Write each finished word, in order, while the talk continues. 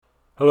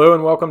Hello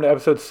and welcome to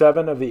episode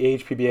 7 of the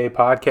HPBA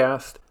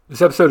podcast.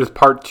 This episode is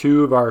part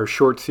 2 of our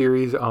short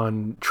series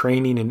on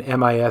training in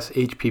MIS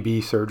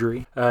HPB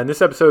surgery. In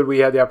this episode, we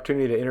had the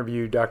opportunity to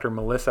interview Dr.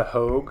 Melissa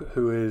Hogg,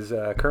 who is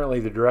currently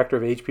the Director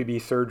of HPB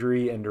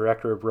Surgery and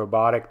Director of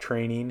Robotic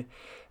Training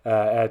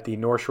at the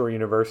North Shore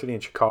University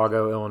in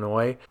Chicago,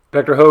 Illinois.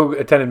 Dr. Hogg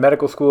attended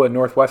medical school at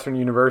Northwestern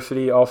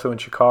University, also in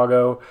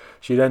Chicago.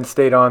 She then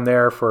stayed on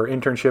there for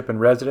internship and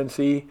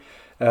residency.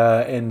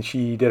 And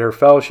she did her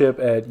fellowship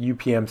at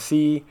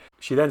UPMC.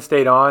 She then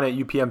stayed on at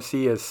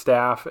UPMC as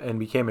staff and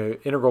became an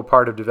integral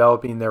part of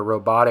developing their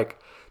robotic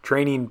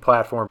training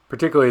platform,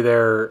 particularly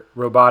their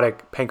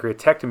robotic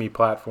pancreatectomy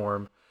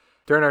platform.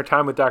 During our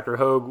time with Dr.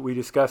 Hogg, we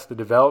discussed the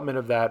development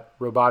of that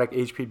robotic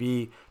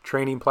HPB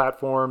training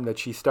platform that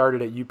she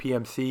started at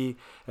UPMC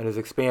and has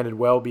expanded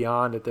well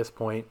beyond at this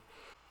point.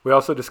 We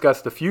also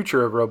discussed the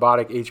future of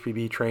robotic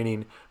HPB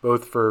training,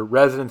 both for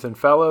residents and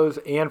fellows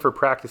and for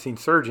practicing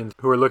surgeons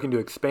who are looking to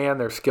expand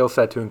their skill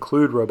set to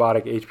include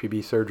robotic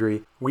HPB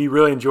surgery. We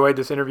really enjoyed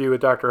this interview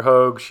with Dr.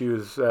 Hogg. She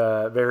was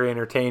very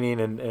entertaining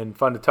and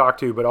fun to talk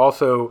to, but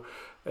also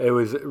it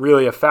was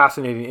really a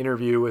fascinating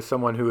interview with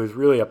someone who is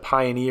really a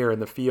pioneer in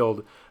the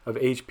field of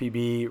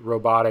HPB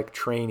robotic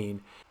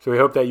training. So we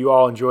hope that you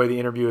all enjoy the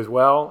interview as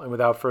well. And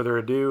without further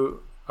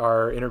ado,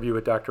 our interview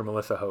with Dr.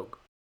 Melissa Hogg.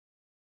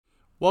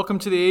 Welcome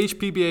to the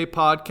HPBA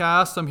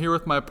podcast. I'm here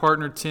with my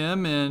partner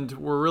Tim, and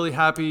we're really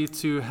happy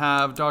to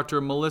have Dr.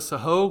 Melissa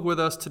Hogg with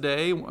us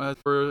today.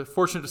 We're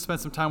fortunate to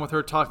spend some time with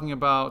her talking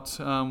about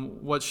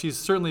what she's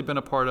certainly been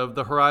a part of,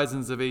 the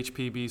horizons of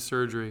HPB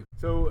surgery.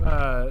 So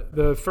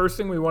the first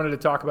thing we wanted to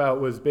talk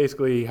about was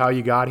basically how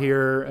you got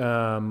here,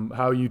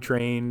 how you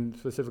trained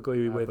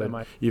specifically with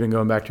MI, even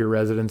going back to your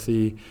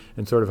residency,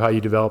 and sort of how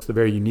you developed the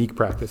very unique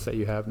practice that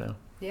you have now.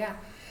 Yeah.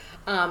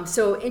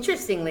 So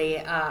interestingly,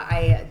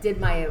 I did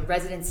my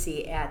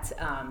residency at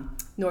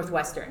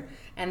Northwestern,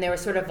 and there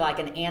was sort of like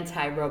an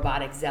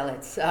anti-robotic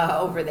zealots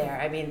over there.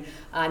 I mean,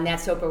 Nat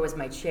Soper was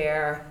my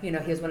chair. You know,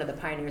 he was one of the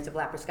pioneers of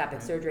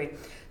laparoscopic surgery.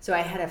 So I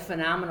had a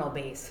phenomenal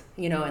base,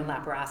 in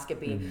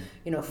laparoscopy,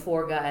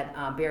 foregut,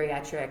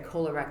 bariatric,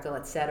 colorectal,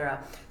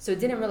 etc. So it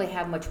didn't really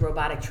have much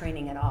robotic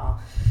training at all.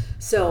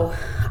 So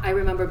I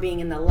remember being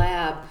in the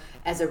lab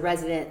as a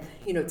resident,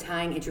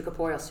 tying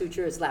intracorporeal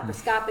sutures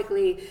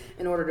laparoscopically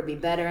in order to be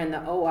better in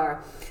the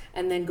OR,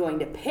 and then going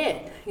to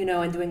Pitt,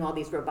 and doing all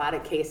these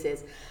robotic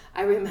cases.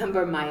 I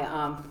remember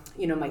my,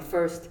 my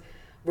first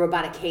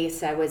robotic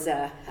case. I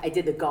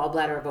did the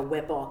gallbladder of a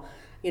Whipple,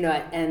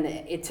 and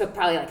it took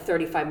probably like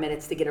 35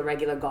 minutes to get a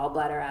regular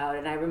gallbladder out.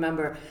 And I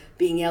remember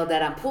being yelled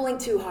at, I'm pulling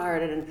too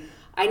hard, and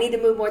I need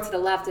to move more to the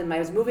left, and I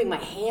was moving my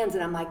hands,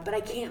 and I'm like, but I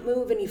can't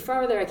move any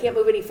further.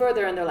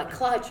 And they're like,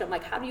 clutch. I'm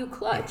like, how do you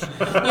clutch?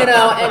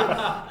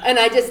 And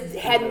I just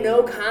had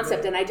no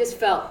concept, and I just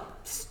felt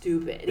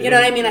stupid. You know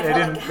what I mean?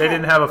 They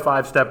didn't have a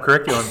 5-step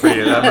curriculum for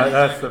you.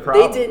 That's the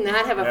problem. They did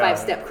not have a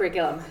 5-step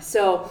curriculum.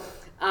 So,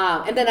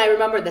 and then I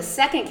remember the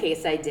second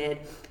case I did,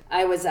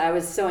 I was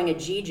sewing a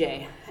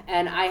GJ,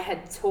 and I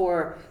had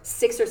tore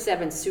 6 or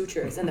 7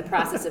 sutures in the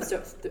process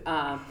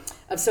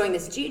of sewing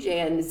this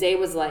GJ, and Zay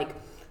was like,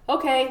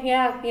 okay,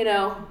 yeah,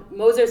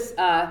 Moser's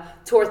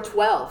tore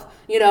 12,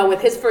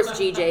 with his first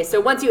GJ.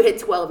 So once you hit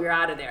 12, you're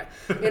out of there,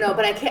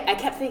 But I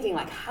kept thinking,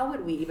 like, how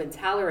would we even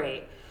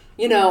tolerate,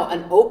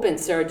 an open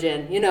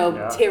surgeon,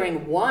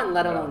 tearing 1,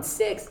 let alone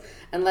 6,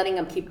 and letting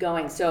them keep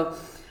going. So,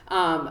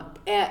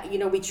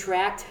 we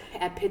tracked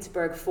at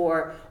Pittsburgh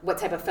for what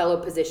type of fellow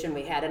position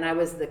we had, and I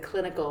was the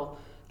clinical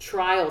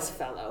trials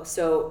fellow.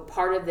 So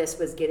part of this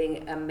was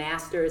getting a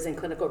master's in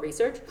clinical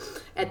research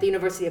at the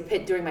University of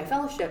Pitt during my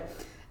fellowship.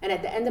 And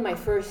at the end of my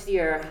first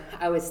year,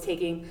 I was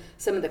taking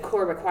some of the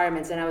core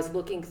requirements, and I was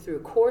looking through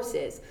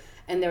courses,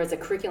 and there was a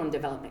curriculum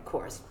development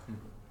course.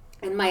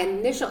 And my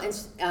initial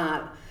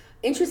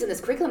interest in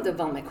this curriculum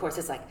development course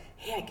is like,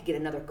 hey, I could get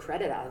another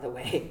credit out of the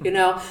way,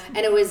 And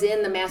it was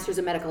in the Master's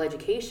of Medical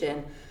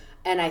Education,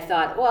 and I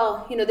thought,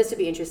 well, this would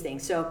be interesting.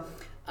 So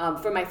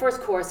for my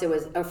first course,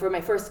 for my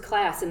first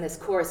class in this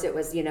course, it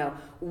was,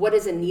 what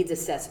is a needs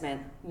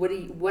assessment?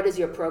 What does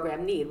your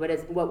program need?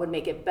 What would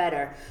make it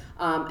better?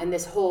 And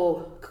this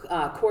whole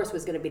course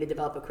was going to be to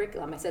develop a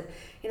curriculum. I said,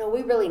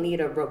 we really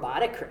need a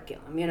robotic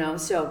curriculum,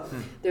 So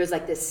there's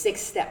like this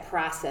 6-step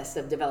process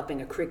of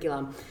developing a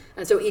curriculum.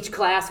 And so each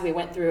class, we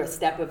went through a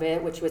step of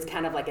it, which was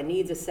kind of like a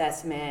needs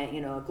assessment,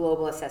 a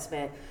global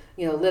assessment,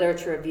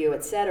 literature review,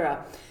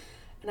 etc.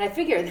 And I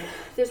figured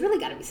there's really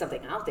got to be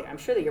something out there. I'm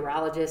sure the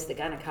urologists, the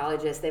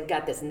gynecologists, they've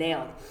got this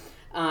nailed.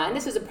 And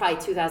this was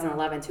probably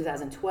 2011,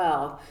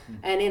 2012.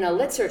 And in a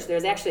lit search,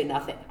 there's actually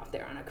nothing out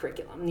there on a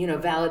curriculum,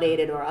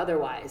 validated or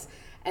otherwise.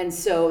 And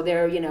so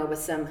there,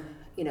 was some,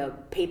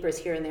 papers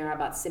here and there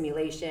about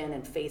simulation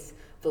and face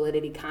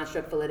validity,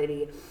 construct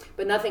validity,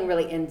 but nothing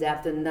really in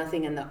depth and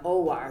nothing in the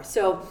OR.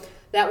 So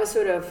that was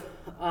sort of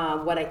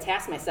what I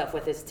tasked myself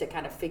with, is to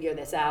kind of figure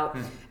this out,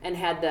 and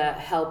had the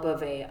help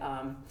of a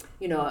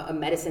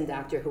medicine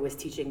doctor who was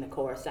teaching the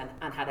course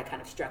on how to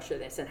kind of structure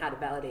this and how to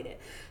validate it.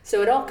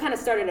 So it all kind of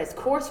started as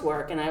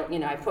coursework, and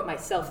I put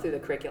myself through the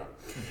curriculum.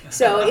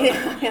 So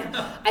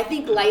I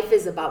think life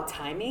is about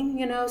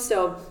timing,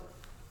 so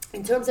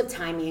in terms of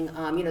timing,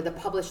 the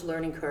published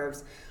learning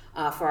curves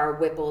for our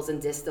Whipples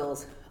and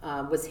distals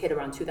was hit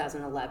around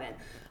 2011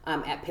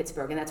 at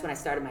Pittsburgh, and that's when I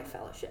started my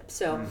fellowship.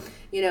 So,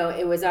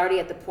 it was already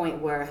at the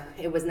point where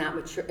it was not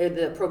mature.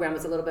 The program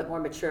was a little bit more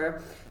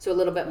mature, so a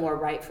little bit more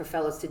right for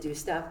fellows to do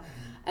stuff.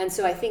 And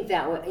so I think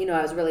that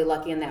I was really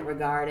lucky in that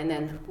regard. And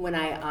then when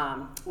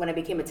I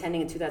became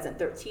attending in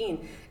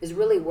 2013 is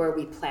really where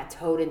we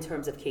plateaued in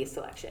terms of case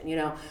selection.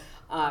 You're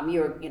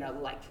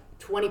like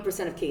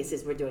 20% of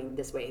cases we're doing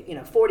this way,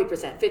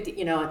 40%,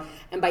 50,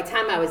 and by the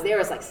time I was there, it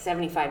was like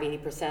 75,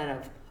 80%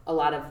 of a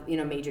lot of,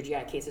 major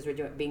GI cases were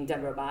being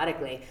done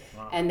robotically.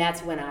 Wow. And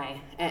that's when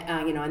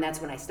and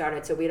that's when I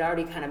started. So we'd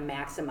already kind of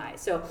maximized.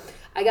 So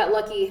I got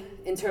lucky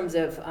in terms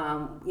of,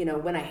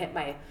 when I hit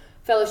my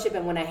fellowship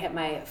and when I hit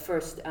my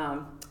first,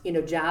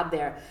 job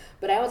there.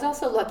 But I was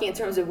also lucky in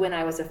terms of when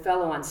I was a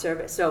fellow on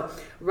service. So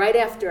right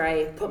after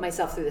I put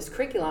myself through this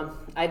curriculum,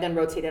 I then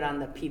rotated on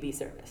the PB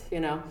service,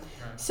 Right.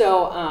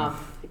 So, I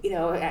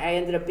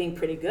ended up being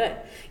pretty good,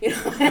 and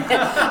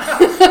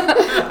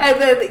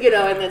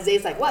then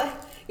Zay's like,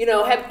 what?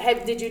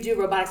 Did you do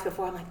robotics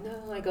before? I'm like,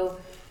 no. I go,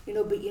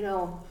 but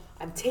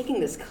I'm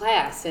taking this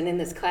class, and in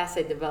this class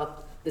I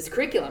developed this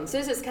curriculum. So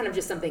this is kind of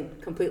just something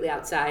completely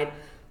outside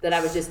that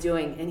I was just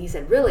doing. And he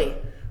said, really?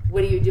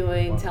 What are you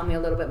doing? Wow. Tell me a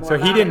little bit more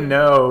about it. So he didn't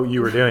know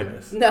you were doing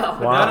this? No.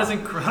 Wow. That is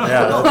incredible.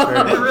 Yeah, that's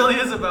great. It really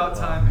is about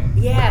timing.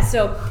 Yeah,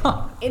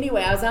 so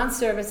anyway, I was on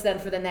service then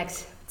for the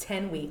next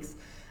 10 weeks.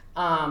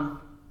 And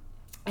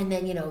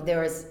then,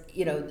 there was,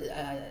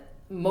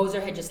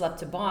 Moser had just left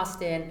to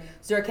Boston.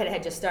 Zerk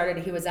had just started.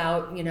 He was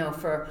out,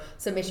 for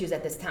some issues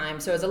at this time.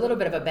 So it was a little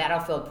bit of a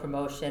battlefield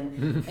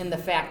promotion in the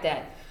fact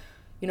that,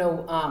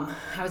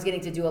 I was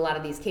getting to do a lot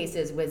of these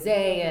cases with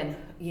Zay, and,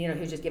 he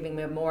was just giving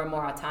me more and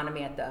more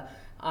autonomy at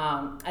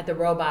the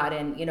robot.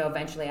 And,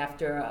 eventually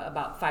after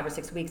about 5 or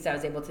 6 weeks, I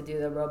was able to do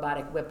the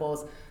robotic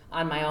Whipples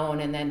on my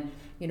own. And then,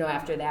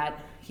 after that,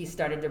 he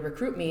started to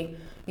recruit me,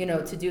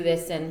 to do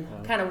this. And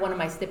kind of one of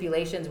my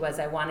stipulations was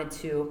I wanted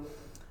to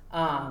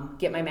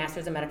get my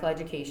master's in medical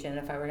education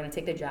if I were going to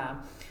take the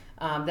job,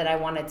 that I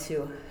wanted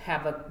to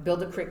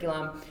build a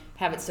curriculum,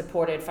 have it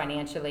supported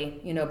financially,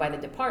 by the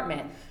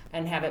department,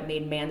 and have it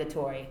made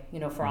mandatory,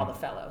 for all the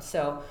fellows.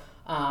 So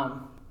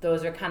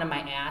those are kind of my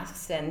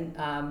asks, and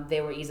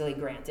they were easily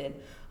granted.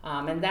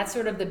 And that's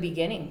sort of the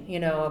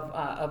beginning,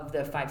 of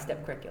the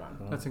 5-step curriculum.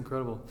 That's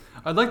incredible.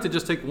 I'd like to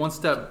just take one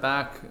step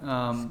back,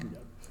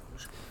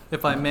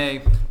 if I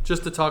may,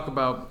 just to talk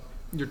about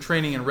your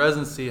training and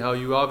residency, how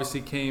you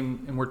obviously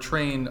came and were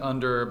trained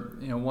under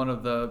one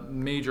of the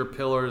major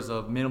pillars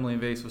of minimally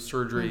invasive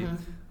surgery,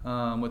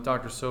 with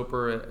Dr.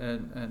 Soper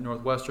at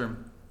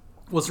Northwestern.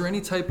 Was there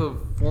any type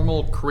of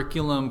formal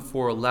curriculum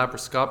for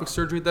laparoscopic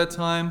surgery at that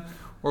time,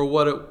 or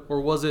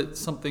was it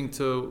something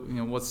to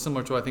what's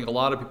similar to I think a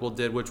lot of people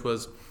did, which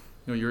was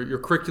your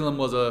curriculum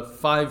was a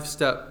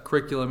 5-step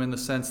curriculum in the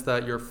sense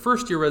that your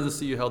first year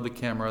residency you held the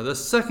camera, the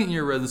second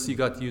year residency you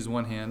got to use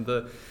one hand,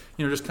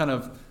 just kind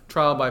of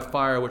trial by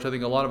fire, which I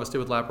think a lot of us did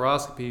with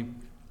laparoscopy,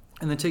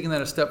 and then taking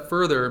that a step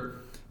further,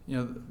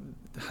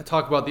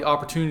 talk about the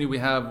opportunity we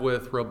have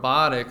with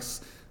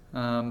robotics,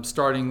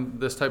 starting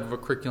this type of a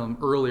curriculum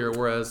earlier,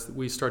 whereas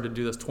we started to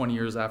do this 20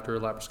 years after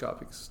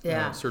laparoscopic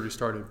surgery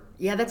started.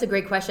 Yeah, that's a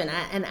great question,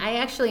 and I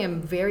actually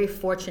am very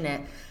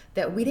fortunate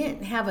that we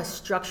didn't have a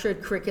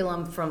structured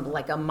curriculum from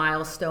like a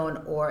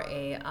milestone or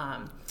a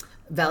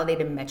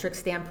validated metric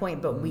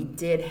standpoint, but we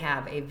did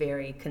have a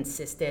very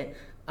consistent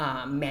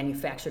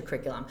manufactured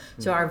curriculum.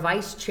 So our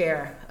vice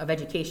chair of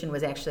education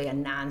was actually a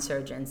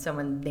non-surgeon,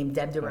 someone named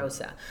Deb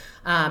DeRosa.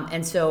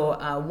 And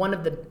so one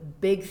of the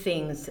big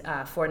things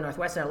for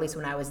Northwestern, at least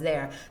when I was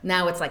there,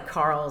 now it's like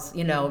Carl's,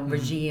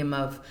 regime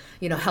of,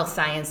 health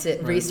science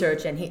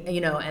research and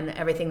and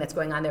everything that's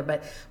going on there.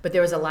 But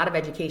there was a lot of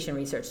education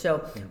research.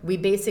 So we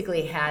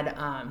basically had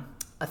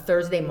a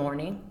Thursday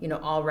morning,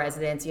 all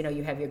residents,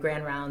 you have your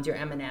grand rounds, your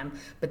M&M,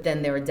 but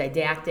then there were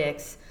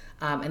didactics,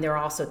 and there were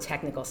also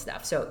technical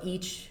stuff. So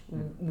each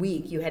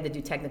week you had to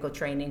do technical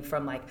training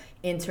from like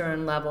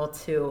intern level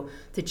to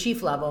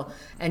chief level.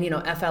 And,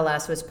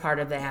 FLS was part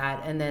of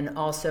that. And then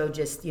also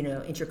just,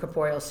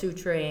 intracorporeal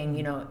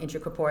suturing,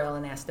 intracorporeal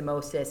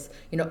anastomosis,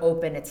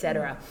 open, et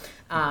cetera.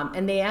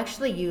 And they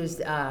actually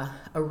used a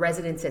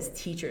residents as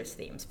teachers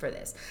themes for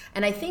this.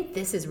 And I think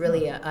this is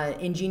really an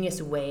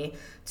ingenious way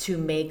to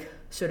make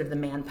sort of the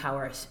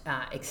manpower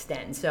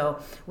extend. So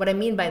what I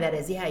mean by that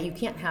is, you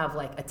can't have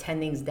like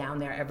attendings down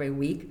there every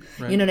week,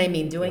 you know what I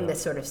mean, doing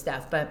this sort of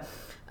stuff. But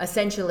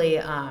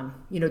essentially,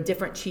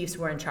 different chiefs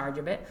were in charge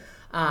of it.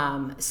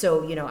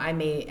 So, I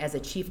may, as a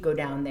chief, go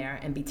down there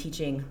and be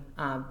teaching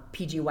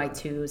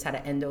PGY2s, how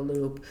to endo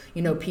loop,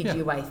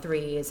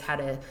 PGY3s, how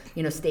to,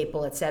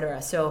 staple,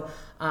 etc. So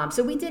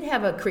we did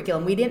have a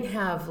curriculum. We didn't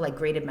have like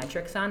graded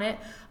metrics on it.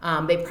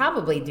 They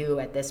probably do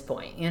at this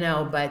point,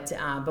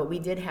 but we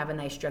did have a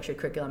nice structured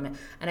curriculum.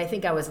 And I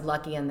think I was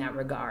lucky in that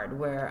regard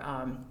where,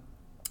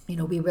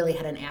 we really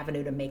had an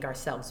avenue to make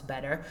ourselves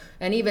better.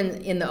 And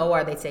even in the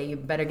OR, they say you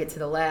better get to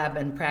the lab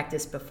and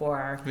practice before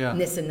our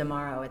Nissen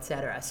tomorrow, et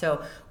cetera.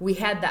 So we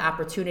had the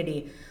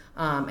opportunity,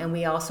 and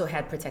we also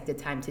had protected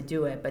time to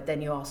do it, but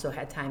then you also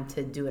had time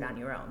to do it on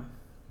your own.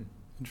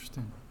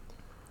 Interesting.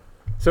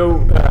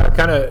 So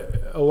kind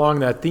of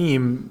along that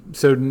theme,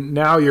 so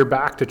now you're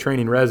back to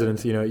training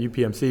residents. At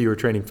UPMC, you were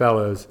training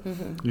fellows.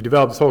 Mm-hmm. You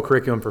developed this whole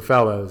curriculum for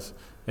fellows.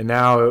 And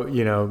now,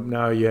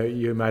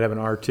 you might have an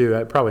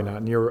R2, probably not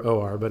in your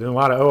OR, but in a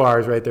lot of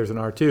ORs, right, there's an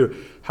R2.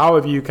 How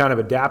have you kind of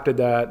adapted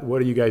that?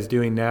 What are you guys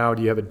doing now?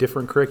 Do you have a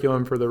different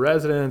curriculum for the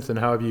residents? And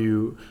how have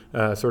you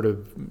sort of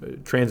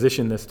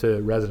transitioned this to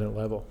resident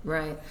level?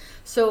 Right.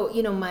 So,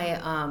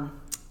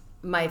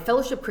 my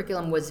fellowship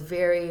curriculum was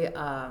very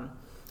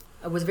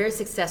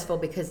successful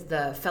because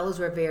the fellows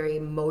were very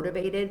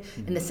motivated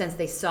in the sense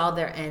they saw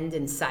their end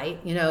in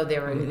sight. They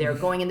were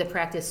going into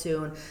practice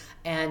soon.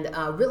 And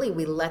really,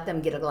 we let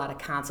them get a lot of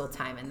consult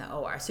time in the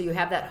OR. So you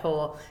have that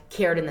whole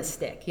carrot and the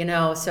stick,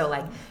 So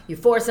like you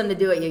force them to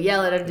do it, you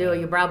yell at them to do it,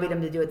 you browbeat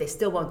them to do it, they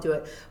still won't do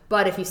it.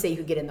 But if you say you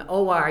could get in the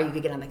OR, you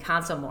could get on the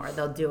console more,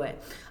 they'll do it.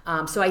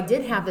 So I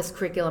did have this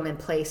curriculum in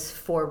place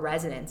for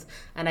residents,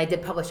 and I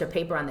did publish a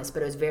paper on this,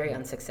 but it was very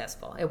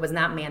unsuccessful. It was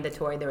not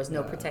mandatory. There was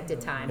no protected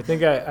time. I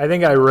think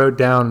I wrote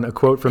down a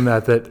quote from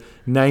that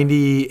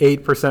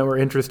 98% were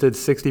interested,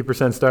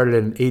 60% started,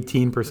 and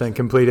 18%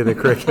 completed the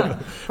curriculum.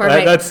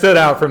 That stood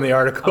out from the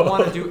article. I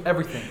want to do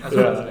everything as a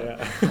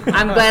resident.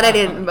 I'm glad I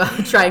didn't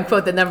try and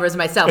quote the numbers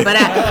myself, but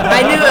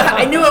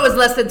I knew it was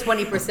less than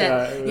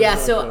 20%.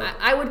 So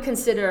I would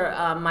consider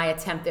my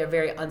attempt there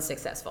very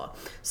unsuccessful.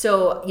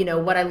 So,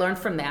 what I learned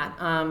from that,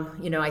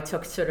 I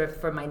took sort of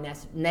for my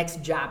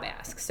next job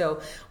ask.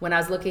 So when I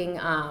was looking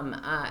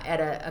at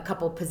a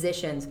couple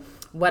positions,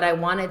 what I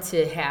wanted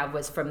to have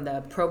was from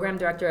the program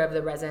director of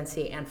the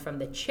residency and from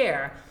the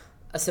chair,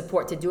 a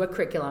support to do a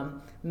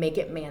curriculum, make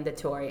it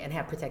mandatory, and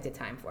have protected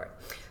time for it.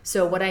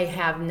 So what I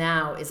have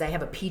now is I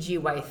have a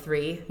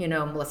PGY3,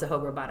 Melissa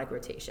Hogg robotic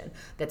rotation,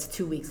 that's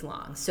 2 weeks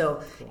long.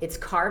 So it's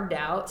carved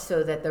out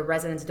so that the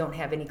residents don't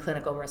have any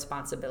clinical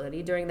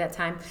responsibility during that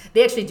time.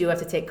 They actually do have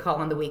to take call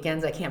on the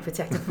weekends. I can't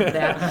protect them from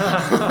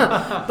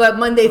that. But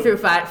Monday through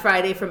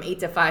Friday from 8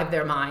 to 5,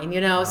 they're mine,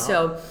 Wow.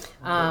 So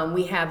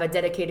we have a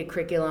dedicated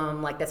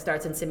curriculum that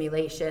starts in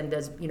simulation,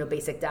 does,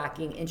 basic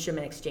docking,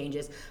 instrument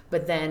exchanges,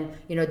 but then,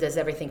 does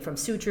everything from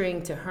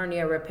suturing to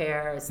hernia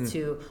repairs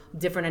to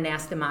different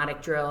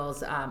anastomotic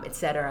drills, et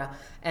cetera.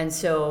 And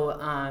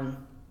so,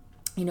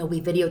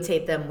 we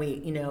videotape them,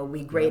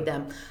 we grade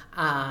them.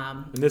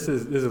 And this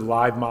is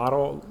live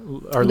model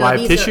or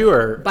live tissue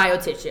or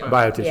biotissue?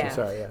 Biotissue,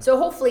 sorry. Yeah. So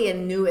hopefully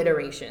in new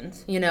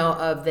iterations,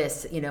 of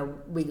this,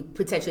 we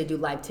potentially do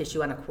live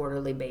tissue on a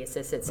quarterly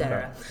basis, et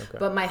cetera. Okay.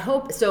 But my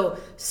hope,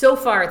 so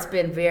far it's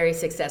been very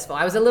successful.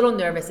 I was a little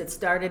nervous. It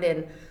started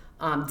in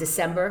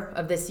December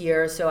of this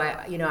year. So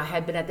I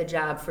had been at the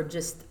job for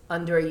just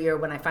under a year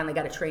when I finally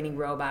got a training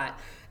robot.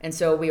 And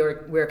so we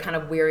were kind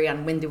of weary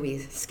on when do we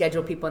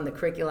schedule people in the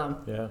curriculum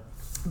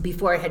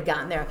before I had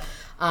gotten there.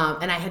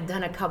 And I had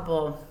done a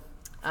couple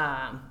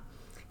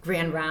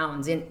grand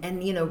rounds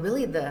and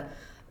really the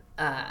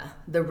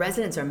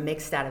residents are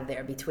mixed out of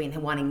there between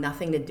wanting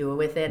nothing to do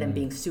with it and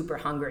being super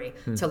hungry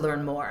to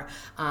learn more.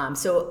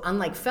 So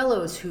unlike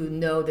fellows who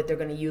know that they're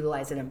going to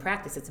utilize it in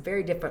practice, it's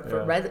very different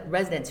for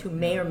residents who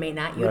may or may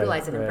not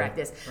utilize it in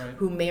practice,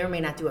 who may or may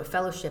not do a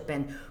fellowship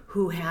and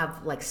who have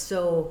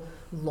so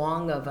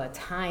long of a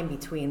time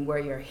between where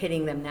you're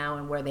hitting them now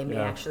and where they may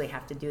actually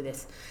have to do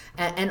this.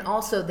 And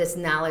also this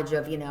knowledge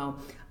of,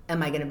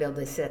 am I going to be able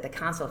to sit at the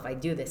console if I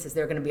do this? Is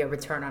there going to be a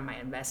return on my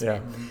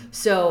investment? Yeah.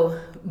 So,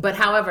 but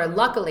however,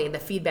 luckily the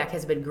feedback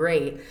has been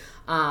great.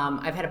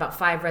 I've had about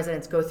 5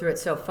 residents go through it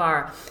so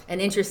far.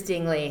 And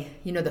interestingly,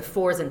 the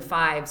 4s and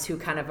 5s who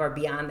kind of are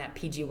beyond that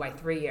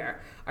PGY3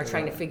 year are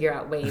trying to figure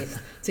out ways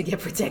to get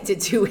protected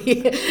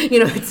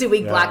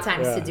 2-week block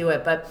times to do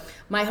it. But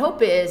my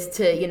hope is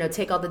to,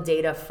 take all the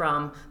data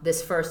from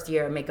this first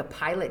year, make a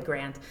pilot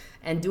grant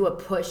and do a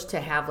push to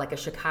have a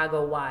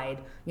Chicago-wide,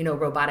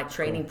 robotic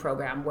training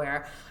program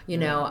where,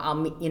 I'll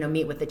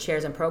meet with the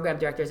chairs and program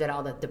directors at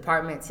all the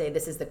departments, say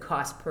this is the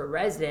cost per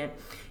resident.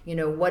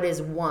 What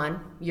is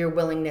your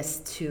willingness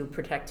to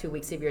protect 2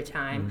 weeks of your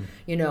time,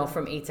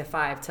 from 8 to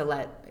 5 to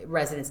let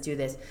residents do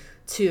this.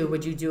 2,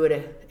 would you do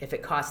it if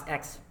it costs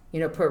X,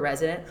 per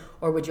resident,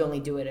 or would you only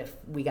do it if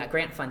we got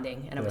grant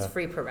funding and it was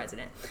free per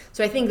resident?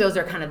 So I think those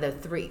are kind of the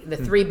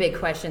three big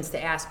questions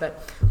to ask.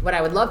 But what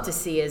I would love to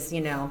see is,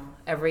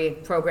 every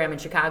program in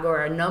Chicago,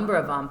 or a number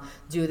of them,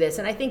 do this.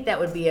 And I think that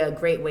would be a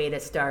great way to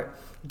start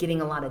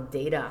getting a lot of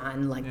data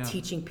on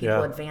teaching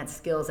people advanced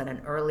skills at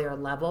an earlier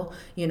level,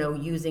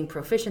 using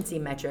proficiency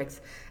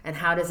metrics, and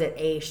how does it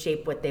A,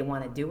 shape what they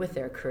want to do with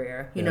their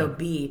career,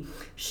 B,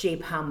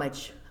 shape how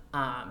much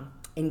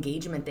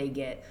engagement they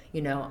get,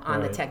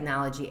 on the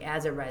technology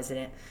as a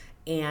resident,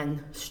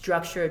 and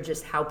structure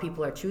just how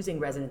people are choosing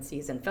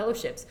residencies and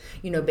fellowships,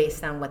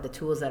 based on what the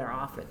tools that are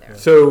offered there.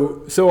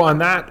 So on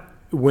that,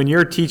 when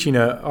you're teaching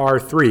a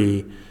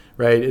R3,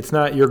 right, it's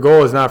not, your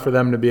goal is not for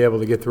them to be able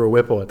to get through a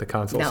Whipple at the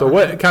console. No. So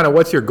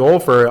what's your goal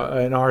for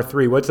an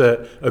R3? What's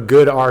a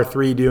good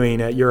R3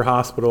 doing at your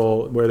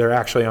hospital where they're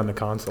actually on the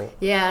console?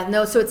 Yeah,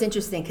 no, so it's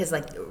interesting because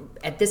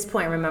at this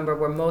point, remember,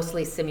 we're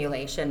mostly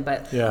simulation,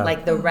 but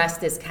the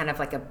rest is kind of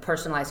like a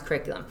personalized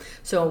curriculum.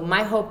 So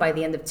my hope by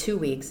the end of 2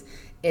 weeks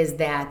is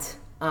that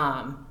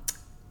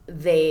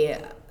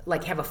they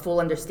have a full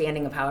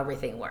understanding of how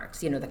everything works,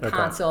 the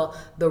console,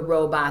 the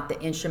robot, the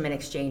instrument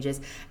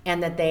exchanges,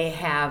 and that they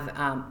have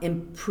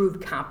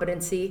improved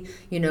competency,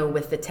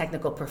 with the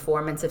technical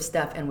performance of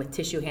stuff and with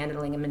tissue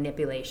handling and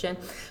manipulation.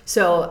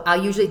 So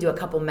I'll usually do a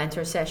couple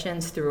mentor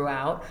sessions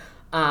throughout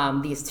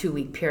these 2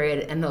 week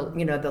period, and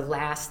the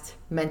last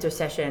mentor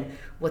session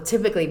will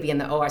typically be in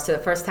the OR. So the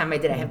first time I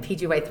did, I had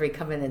PGY3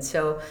 come in and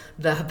show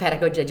the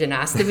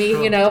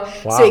hepatojejunostomy,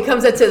 Wow. So he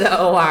comes into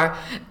the OR,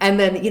 and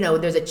then,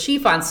 there's a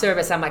chief on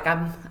service. I'm like,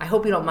 I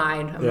hope you don't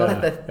mind. I'm going to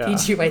let the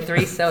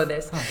PGY3 sew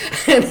this.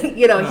 And,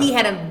 he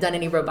hadn't done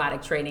any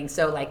robotic training.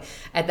 So,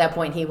 at that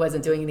point, he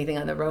wasn't doing anything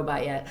on the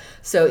robot yet.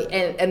 So,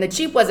 and the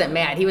chief wasn't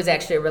mad. He was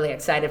actually really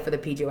excited for the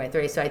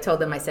PGY3. So I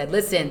told him, I said,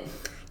 listen,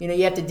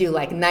 you have to do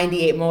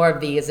 98 more of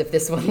these if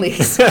this one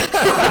leaks.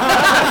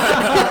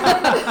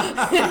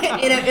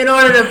 in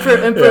order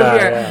to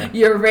improve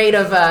your rate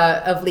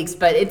of leaks.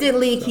 But it did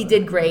leak. He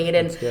did great.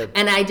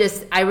 And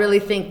I really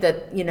think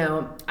that,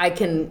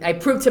 I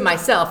proved to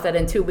myself that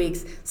in 2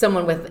 weeks,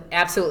 someone with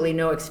absolutely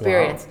no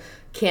experience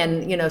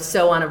can,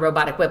 sew on a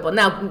robotic Whipple.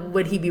 Now,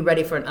 would he be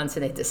ready for an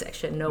uncinate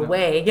dissection? No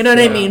way. You know what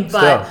I mean?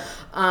 But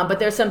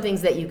there's some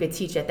things that you could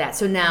teach at that.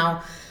 So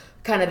now,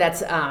 kind of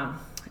that's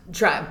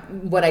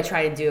what I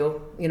try to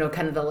do,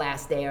 kind of the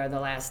last day or the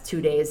last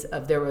 2 days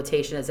of their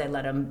rotation, is I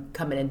let them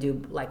come in and do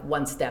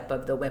one step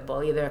of the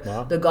Whipple, either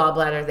the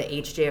gallbladder, the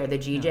HJ, or the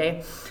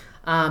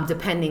GJ,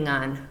 depending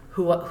on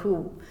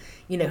who.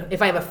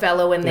 If I have a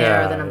fellow in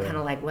there, then I'm kind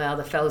of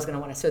the fellow's going to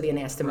want to sew the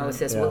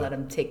anastomosis. We'll let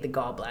him take the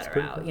gallbladder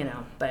out,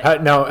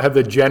 But now, have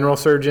the general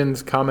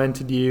surgeons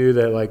commented to you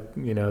that,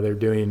 they're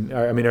doing?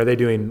 Are they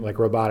doing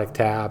robotic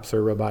taps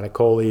or robotic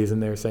choles,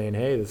 and they're saying,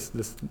 hey,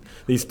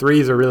 these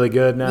threes are really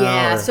good now?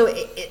 Yeah. So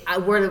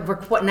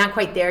we're not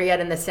quite there yet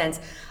in the sense.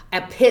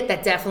 At Pitt,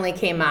 that definitely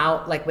came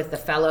out, with the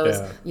fellows,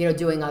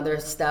 doing other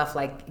stuff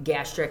like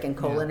gastric and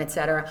colon, et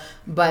cetera.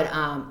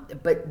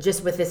 But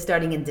just with this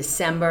starting in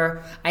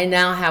December, I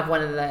now have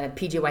one of the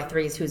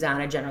PGY3s who's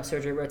on a general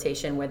surgery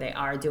rotation where they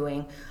are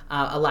doing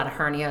a lot of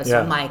hernias.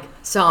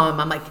 So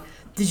I'm like,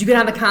 did you get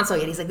on the console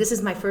yet? He's like, this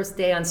is my first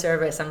day on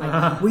service. I'm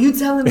like, will you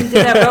tell him you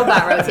did that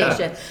robot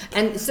rotation?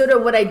 And sort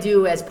of what I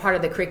do as part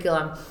of the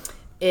curriculum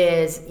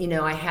is,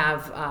 I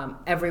have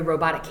every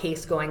robotic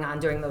case going on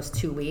during those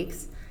 2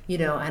 weeks.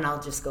 And I'll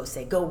just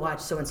go watch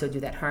so-and-so do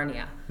that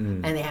hernia.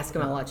 And they ask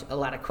them a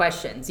lot of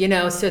questions,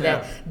 so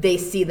that they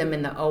see them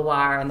in the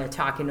OR and they're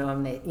talking to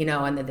them,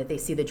 and that they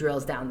see the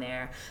drills down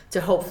there to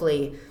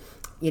hopefully,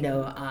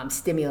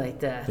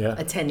 stimulate the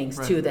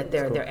attendings too, that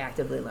they're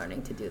actively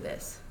learning to do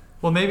this.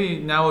 Well, maybe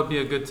now would be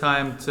a good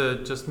time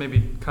to just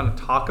maybe kind of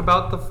talk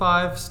about the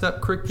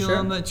 5-step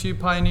curriculum that you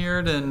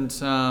pioneered. And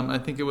I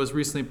think it was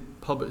recently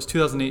published,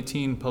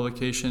 2018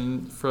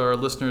 publication for our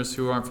listeners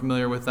who aren't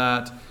familiar with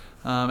that.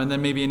 And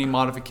then maybe any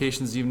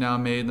modifications you've now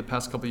made in the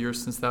past couple of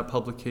years since that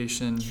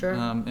publication.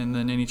 And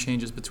then any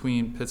changes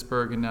between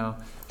Pittsburgh and now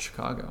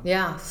Chicago.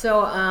 Yeah.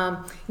 So,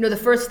 the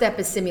first step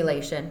is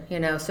simulation,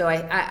 so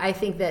I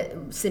think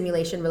that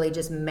simulation really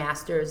just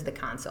masters the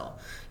console.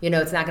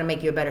 It's not going to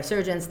make you a better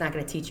surgeon. It's not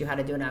going to teach you how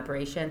to do an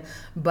operation,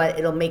 but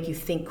it'll make you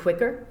think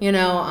quicker,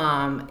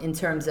 in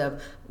terms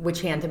of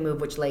which hand to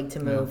move, which leg to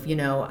move,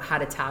 how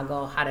to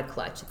toggle, how to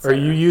clutch, etc. Are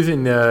you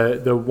using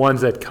the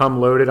ones that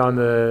come loaded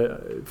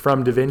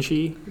from Da Vinci?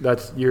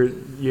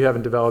 You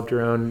haven't developed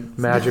your own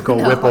magical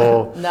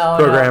Whipple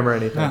program or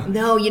anything?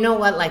 No, you know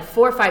what?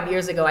 4 or 5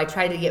 years ago, I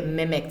tried to get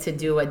Mimic to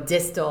do a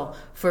distal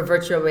for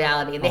virtual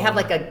reality. They have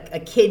a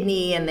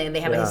kidney, and they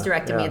have a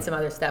hysterectomy and some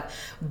other stuff,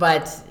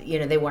 but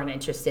they weren't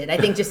interested. I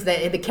think just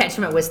the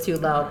catchment was too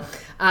low.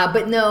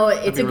 But no,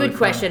 it's a good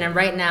question, and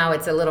right now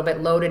it's a little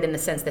bit loaded in the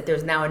sense that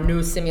there's now a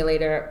new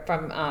simulator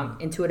from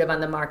Intuitive on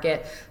the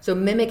market. So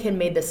Mimic had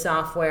made the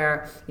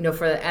software,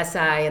 for the SI,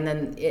 and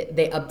then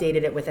they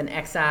updated it with an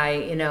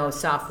XI,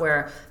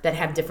 software that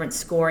have different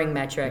scoring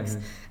metrics.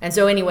 Mm-hmm. And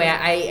so anyway,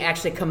 I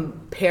actually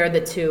compared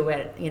the two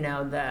at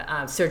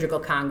the Surgical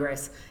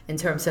Congress in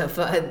terms of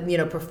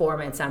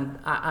performance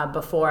on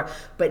before,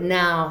 but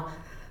now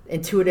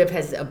Intuitive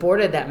has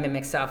aborted that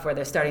Mimics software.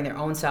 They're starting their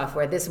own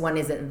software. This one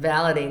isn't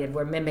validated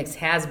where Mimics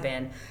has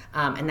been,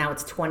 and now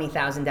it's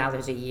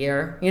 $20,000 a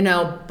year,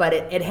 but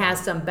it has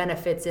some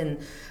benefits in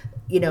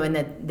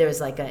that there's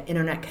like an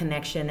internet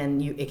connection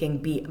and it can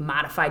be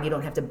modified. You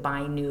don't have to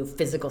buy new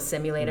physical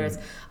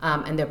simulators,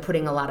 and they're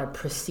putting a lot of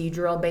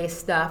procedural based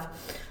stuff.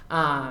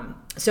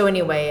 So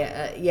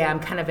anyway, I'm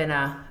kind of in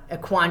a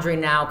quandary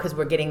now because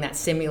we're getting that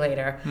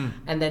simulator,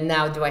 and then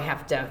now do I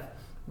have to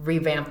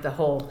revamp the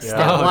whole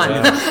step one?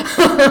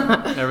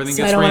 Everything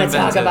so gets reinvented. I don't want to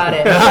talk about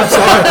it.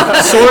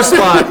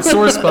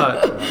 Sore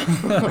spot.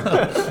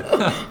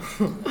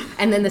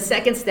 And then the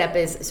second step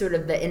is sort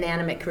of the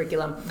inanimate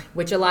curriculum,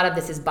 which a lot of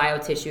this is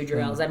biotissue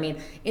drills. I mean,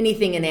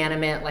 anything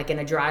inanimate, like in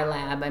a dry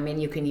lab,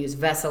 you can use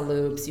vessel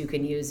loops, you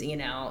can use,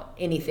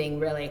 anything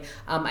really.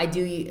 I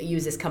do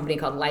use this company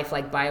called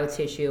Lifelike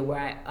Biotissue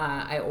where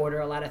I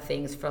order a lot of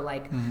things for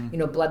like,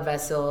 blood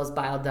vessels,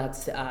 bile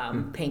ducts,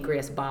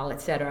 pancreas, bile,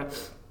 etc.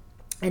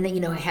 And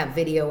then, I have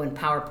video and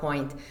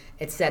PowerPoint,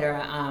 et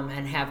cetera,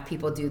 and have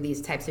people do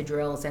these types of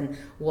drills, and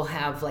we'll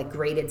have like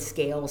graded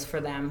scales for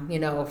them,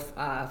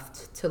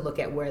 to look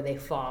at where they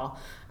fall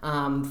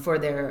for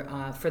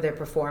their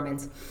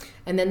performance.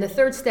 And then the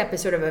third step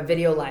is sort of a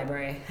video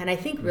library, and I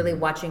think really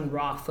watching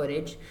raw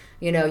footage,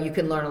 you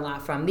can learn a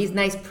lot from. These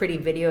nice, pretty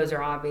videos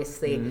are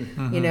obviously,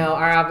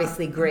 are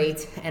obviously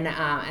great, and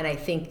I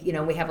think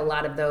we have a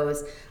lot of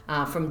those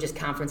from just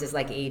conferences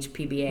like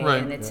HPBA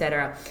and et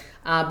cetera.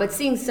 But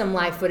seeing some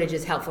live footage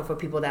is helpful for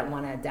people that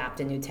want to adapt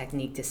a new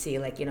technique to see,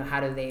 like, how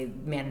do they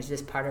manage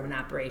this part of an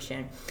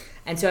operation.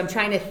 And so I'm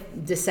trying to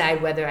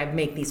decide whether I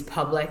make these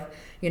public,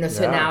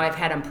 so now I've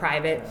had them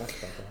private.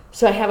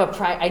 So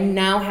I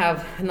now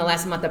have, in the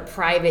last month, a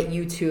private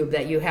YouTube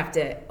that you have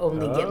to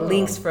only get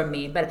links from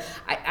me. But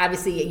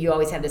obviously, you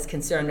always have this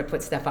concern to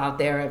put stuff out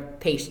there.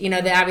 Obviously,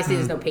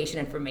 there's no patient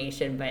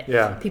information,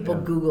 but people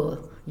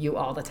Google you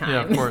all the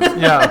time.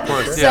 Yeah, of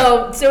course.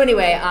 So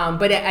anyway,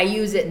 but I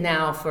use it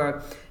now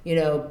for,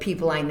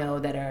 people I know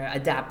that are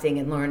adapting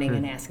and learning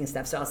and asking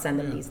stuff. So I'll send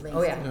them these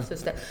links.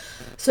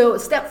 So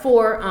step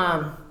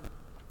 4,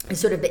 is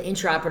sort of the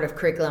intraoperative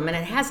curriculum, and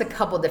it has a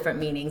couple different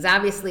meanings.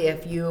 Obviously,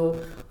 if you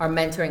are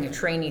mentoring a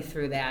trainee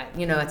through that,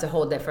 it's a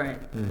whole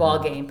different ball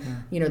game,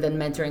 than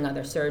mentoring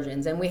other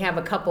surgeons. And we have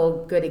a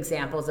couple good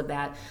examples of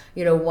that.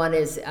 One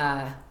is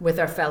with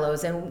our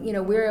fellows, and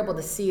we're able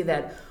to see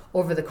that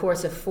over the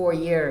course of 4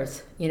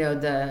 years,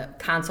 the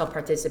consult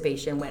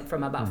participation went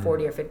from about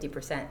 40 or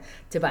 50%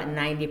 to about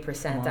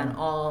 90% on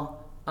all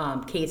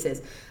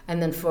cases.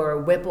 And then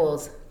for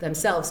Whipples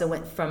themselves, it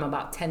went from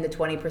about 10 to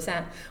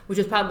 20%, which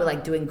is probably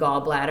like doing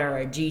gallbladder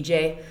or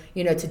GJ,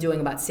 to doing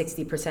about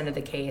 60% of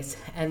the case.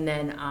 And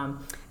then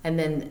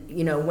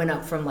went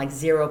up from like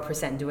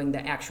 0% doing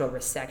the actual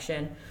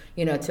resection,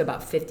 to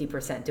about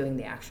 50% doing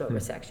the actual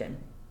resection.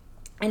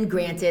 And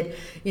granted,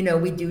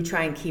 we do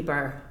try and keep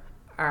our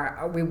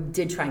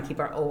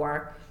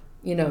OR,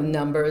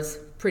 numbers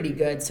pretty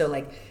good. So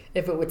like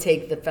if it would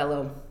take the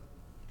fellow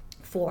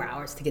 4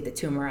 hours to get the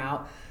tumor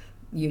out,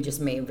 you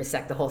just may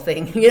resect the whole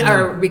thing,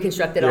 or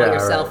reconstruct it all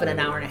yourself in an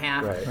hour and a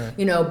half,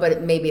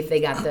 but maybe if they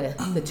got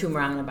the tumor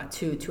out in about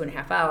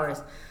 2.5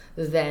 hours,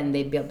 then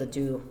they'd be able to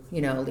do,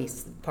 at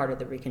least part of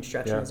the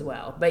reconstruction as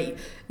well. But,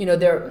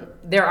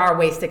 there are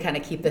ways to kind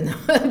of keep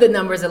the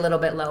numbers a little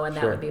bit low, and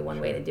that would be one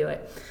way to do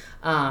it.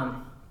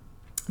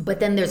 But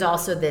then there's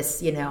also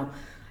this, you're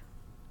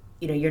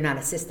not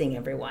assisting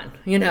everyone,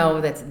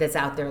 that's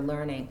out there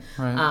learning.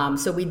 Right.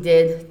 So we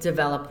did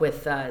develop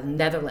with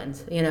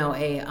Netherlands,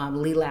 a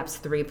LELAPS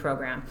 3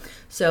 program.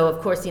 So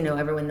of course,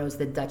 everyone knows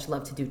the Dutch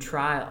love to do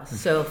trials.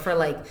 So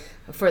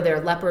for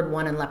their Leopard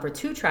 1 and Leopard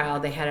 2 trial,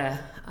 they had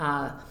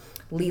a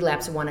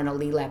LELAPS 1 and a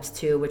LELAPS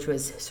 2, which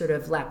was sort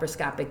of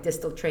laparoscopic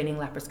distal training,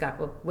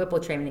 laparoscopic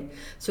Whipple training.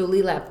 So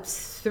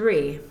LELAPS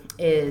 3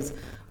 is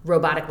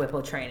robotic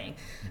Whipple training.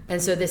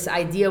 And so this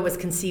idea was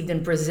conceived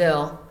in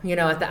Brazil,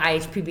 at the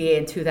IHPBA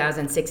in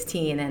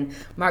 2016. And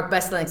Mark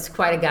Bestlink's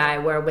quite a guy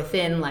where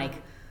within like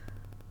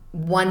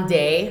one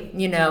day,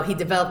 he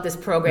developed this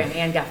program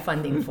and got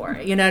funding for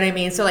it. You know what I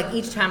mean? So like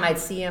each time I'd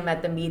see him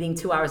at the meeting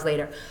 2 hours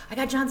later, I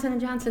got Johnson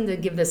 & Johnson to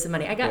give this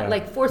money. I got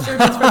like 4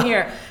 surgeons from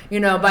here.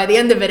 By the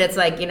end of it, it's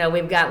like,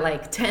 we've got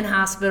like 10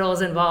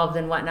 hospitals involved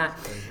and whatnot.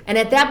 And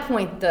at that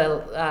point,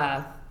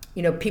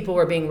 people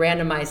were being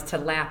randomized to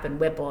lap and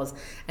Whipples,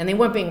 and they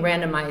weren't being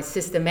randomized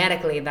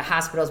systematically. The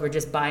hospitals were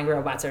just buying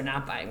robots or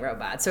not buying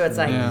robots. So it's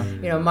like,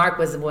 Mark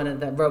was one of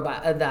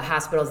the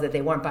hospitals that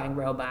they weren't buying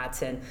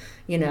robots, and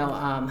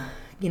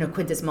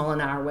Quintus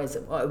Molinar was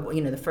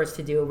the first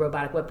to do a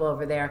robotic Whipple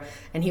over there,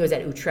 and he was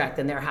at Utrecht,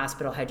 and their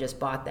hospital had just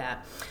bought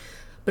that.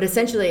 But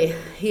essentially,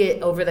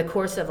 over the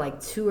course of like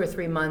 2 or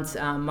 3 months,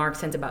 Mark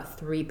sent about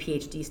 3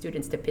 PhD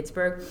students to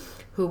Pittsburgh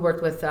who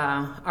worked with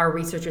our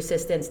research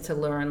assistants to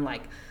learn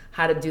like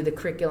how to do the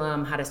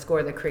curriculum, how to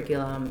score the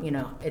curriculum,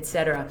 et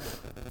cetera.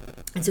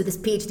 And so this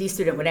PhD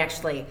student would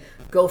actually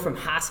go from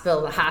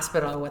hospital to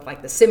hospital with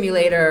like the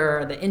simulator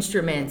or the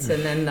instruments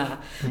and then the,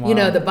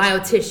 the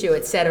biotissue,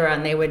 et cetera.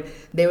 And they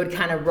would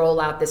kind of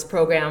roll out this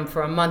program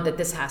for a month at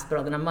this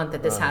hospital, then a month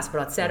at this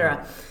hospital, et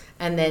cetera.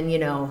 And then,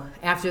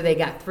 after they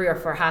got 3 or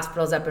 4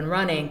 hospitals up and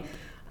running,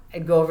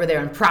 I'd go over there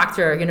and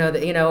proctor,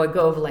 I'd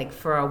go over like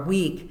for a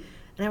week.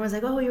 And I was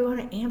like, oh, you're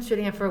going to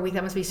Amsterdam for a week?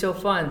 That must be so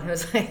fun. It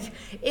was like,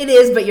 it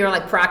is, but you're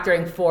like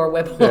proctoring 4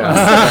 Whipples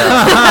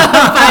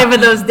 5 of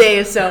those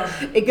days. So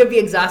it could be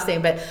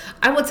exhausting. But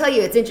I will tell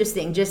you, it's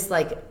interesting. Just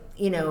like,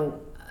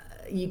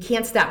 you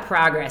can't stop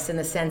progress in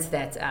the sense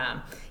that,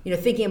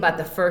 thinking about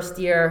the first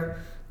year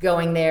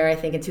going there, I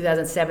think in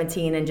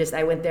 2017, and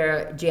I went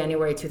there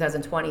January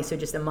 2020, so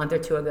just a month or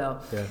 2 ago.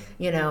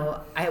 Yeah.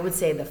 I would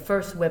say the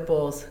first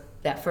Whipples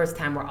that first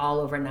time were all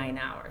over 9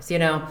 hours.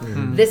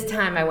 Mm-hmm. This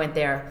time I went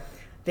there,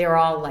 they were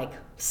all like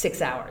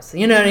 6 hours,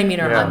 you know what I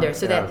mean, or under.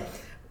 So that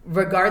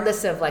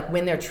regardless of like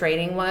when their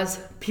training was,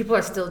 people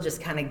are still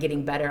just kind of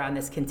getting better on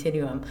this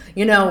continuum,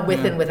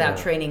 with and without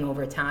training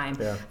over time.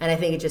 Yeah. And I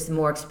think it's just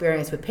more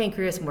experience with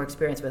pancreas, more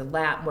experience with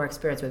lab, more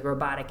experience with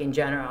robotic in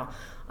general,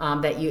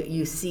 that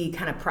you see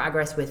kind of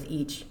progress with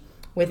each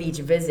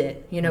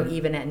visit,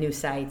 even at new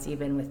sites,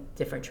 even with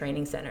different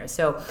training centers.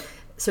 So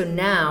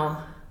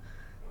now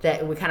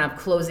that we're kind of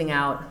closing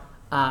out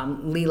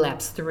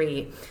LELAPS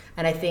 3,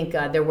 and I think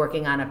they're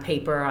working on a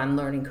paper on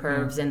learning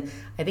curves, and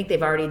I think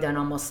they've already done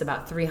almost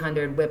about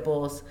 300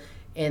 Whipples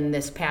in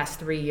this past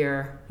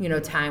 3-year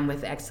time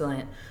with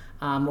excellent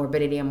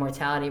morbidity and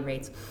mortality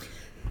rates.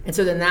 And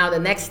so then now the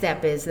next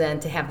step is then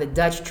to have the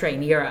Dutch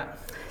train Europe.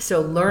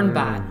 So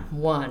LearnBot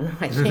 1,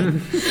 I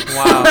think.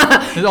 Wow,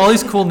 there's all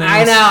these cool names.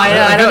 I know.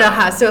 I don't know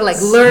how. So like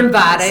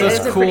LearnBot.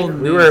 Such cool.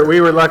 We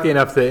were lucky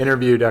enough to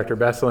interview Dr.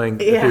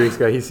 Besseling a few weeks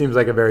ago. He seems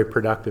like a very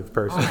productive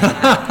person.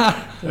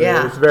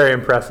 It's very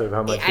impressive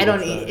how much.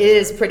 It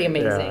is pretty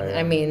amazing. Yeah.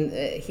 I mean,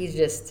 he's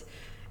just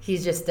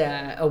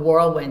a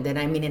whirlwind, and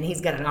and he's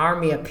got an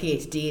army of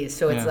PhDs.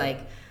 So it's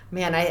like,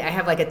 man, I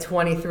have like a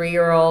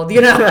 23-year-old,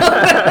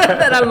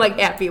 that I'm like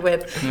happy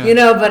with,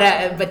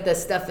 but the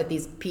stuff that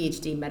these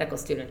PhD medical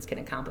students can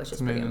accomplish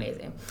is pretty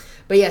amazing.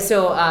 But I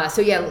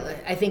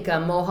think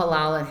Mo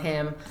Halal and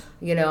him,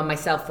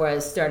 myself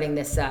was starting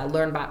this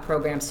LearnBot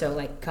program. So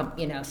like,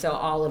 so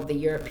all of the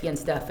European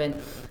stuff, and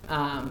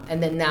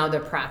then now the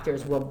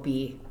proctors will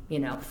be,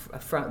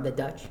 from the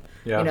Dutch,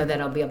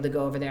 that'll be able to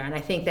go over there. And I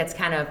think that's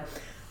kind of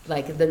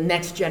like the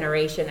next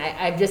generation.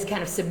 I've just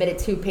kind of submitted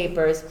 2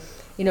 papers.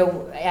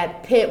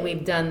 At Pitt,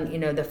 we've done,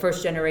 the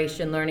first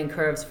generation learning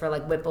curves for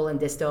like Whipple and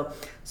distal.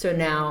 So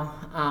now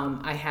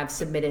I have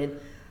submitted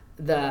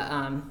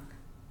the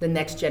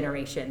next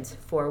generations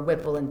for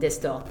Whipple and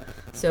distal.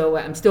 So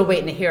I'm still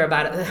waiting to hear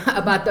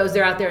about those.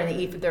 They're out there in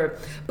the ether,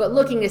 but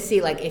looking to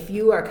see like if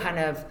you are kind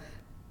of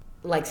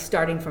like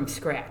starting from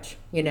scratch,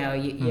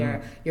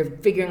 you're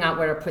figuring out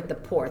where to put the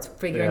ports,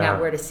 figuring out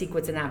where to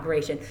sequence an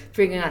operation,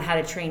 figuring out how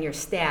to train your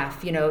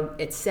staff,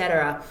 et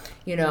cetera.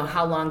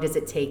 How long does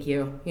it take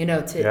you,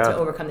 to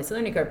overcome this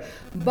learning curve?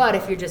 But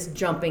if you're just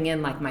jumping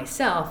in like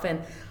myself,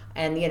 and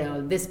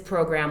this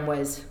program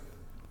was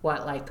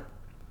like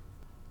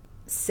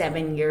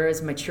 7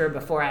 years mature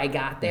before I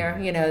got there.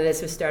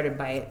 This was started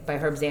by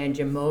Herbzan and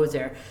Jim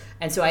Moser,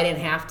 and so I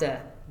didn't have to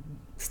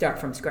start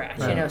from scratch,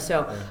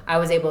 I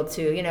was able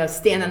to,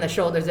 stand on the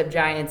shoulders of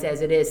giants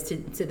as it is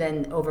to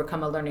then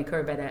overcome a learning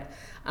curve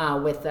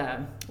with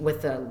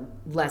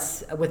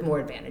more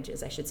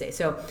advantages, I should say.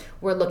 So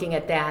we're looking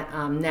at that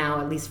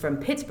now, at least from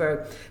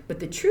Pittsburgh.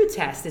 But the true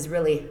test is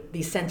really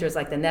these centers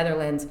like the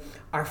Netherlands,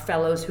 our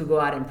fellows who go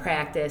out and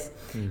practice,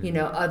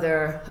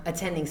 other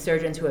attending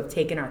surgeons who have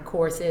taken our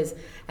courses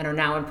and are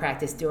now in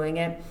practice doing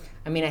it.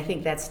 I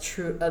think that's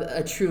true,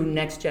 a true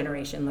next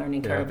generation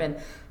learning curve. And,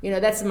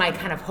 that's my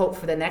kind of hope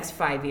for the next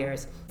 5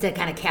 years, to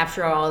kind of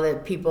capture all the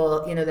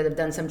people, that have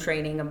done some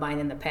training of mine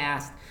in the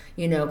past,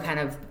 kind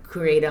of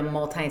create a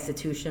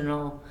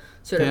multi-institutional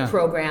sort of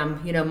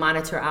program,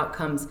 monitor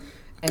outcomes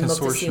and look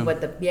to see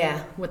what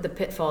the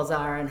pitfalls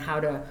are and how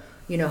to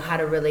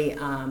really,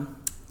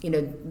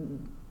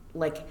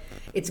 like,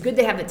 it's good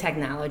to have the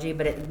technology,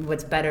 but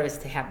what's better is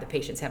to have the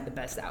patients have the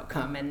best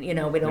outcome. And,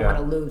 we don't want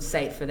to lose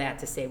sight for that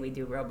to say we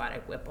do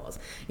robotic Whipples.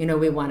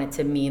 We want it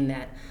to mean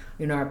that,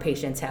 our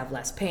patients have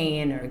less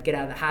pain or get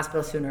out of the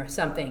hospital sooner or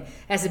something. It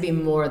has to be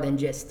more than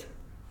just,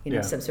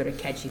 some sort of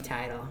catchy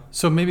title.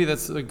 So maybe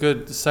that's a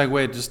good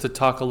segue just to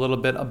talk a little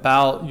bit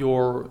about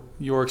your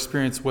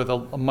experience with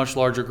a much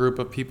larger group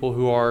of people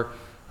who are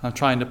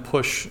trying to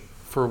push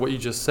for what you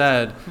just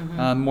said,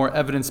 more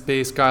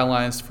evidence-based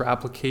guidelines for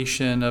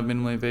application of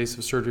minimally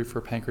invasive surgery for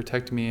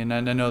pancreatectomy. And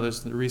I know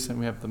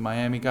we have the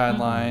Miami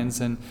guidelines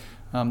and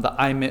the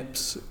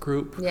IMIPS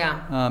group.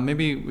 Yeah.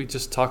 Maybe we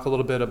just talk a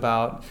little bit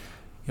about,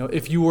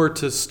 if you were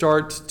to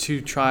start to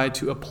try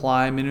to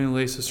apply minimally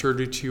invasive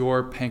surgery to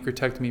your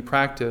pancreatectomy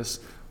practice,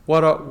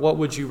 What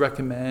would you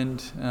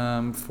recommend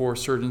for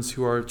surgeons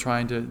who are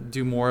trying to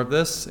do more of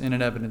this in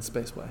an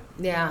evidence-based way?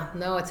 Yeah,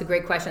 no, it's a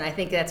great question. I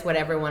think that's what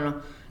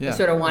everyone is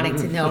sort of wanting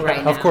to know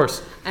right now. Of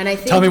course. And I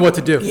think, tell me what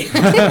to do.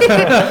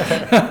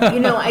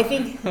 I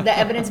think the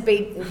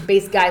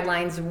evidence-based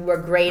guidelines were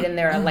great, and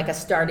they're like a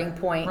starting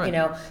point, Right.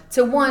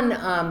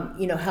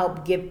 to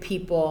help give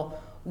people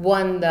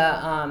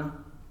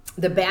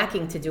the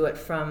backing to do it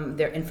from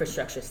their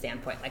infrastructure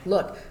standpoint. Like,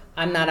 look,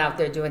 I'm not out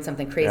there doing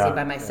something crazy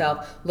by myself.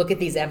 Yeah. Look at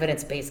these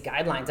evidence-based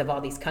guidelines of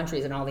all these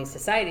countries and all these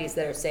societies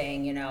that are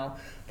saying,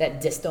 that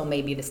distal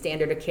may be the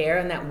standard of care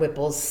and that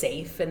Whipple's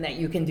safe and that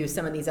you can do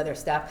some of these other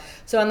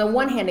stuff. So on the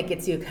one hand, it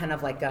gets you kind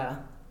of like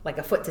a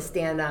foot to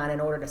stand on in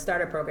order to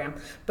start a program,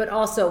 but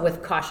also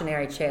with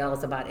cautionary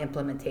tales about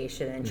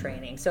implementation and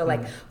training. So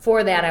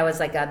for that, I was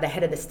the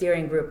head of the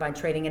steering group on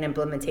training and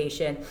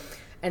implementation.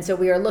 And so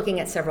we are looking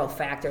at several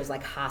factors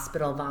like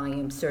hospital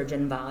volume,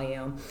 surgeon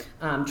volume,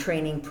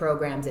 training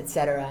programs, et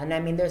cetera. And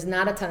I mean, there's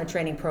not a ton of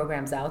training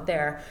programs out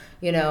there.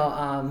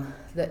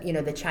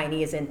 The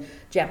Chinese and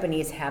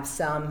Japanese have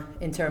some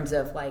in terms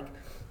of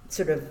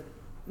sort of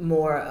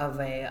more of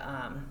a,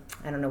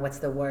 I don't know what's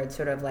the word,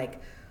 sort of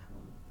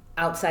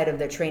outside of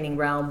the training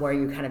realm where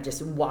you kind of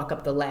just walk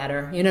up the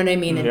ladder, you know what I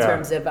mean, in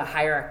terms of a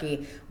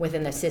hierarchy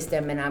within the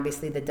system. And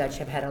obviously the Dutch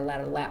have had a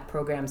lot of lap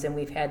programs, and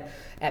we've had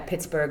at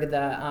Pittsburgh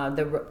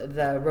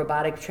the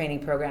robotic training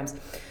programs.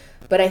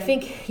 But I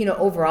think,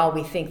 overall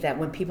we think that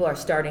when people are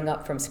starting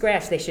up from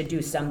scratch, they should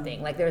do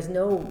something. There's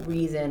no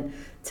reason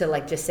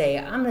to just say,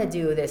 I'm going to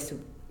do this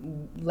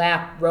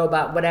lap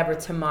robot, whatever,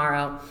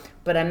 tomorrow,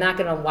 but I'm not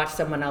going to watch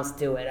someone else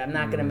do it. I'm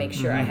not going to make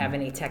sure I have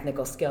any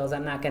technical skills.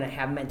 I'm not going to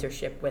have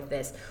mentorship with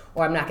this,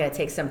 or I'm not going to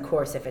take some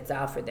course if it's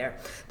offered there.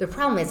 The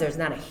problem is there's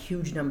not a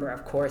huge number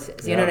of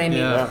courses. You know what I mean?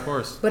 Yeah, of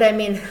course. But I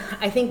mean,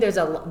 I think there's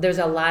a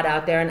lot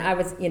out there, and I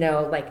was,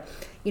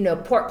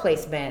 port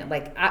placement,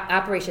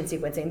 operation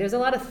sequencing. There's a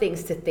lot of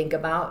things to think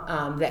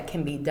about that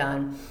can be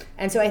done.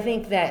 And so I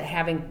think that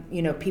having,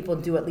 people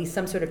do at least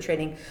some sort of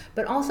training,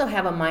 but also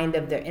have a mind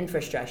of their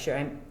infrastructure.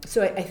 And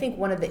so I think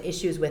one of the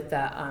issues with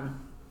the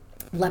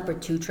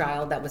Leopard 2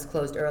 trial that was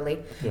closed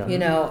early,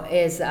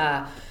 is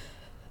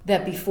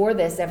that before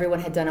this, everyone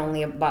had done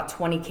only about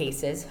 20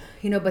 cases,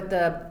 but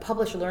the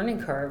published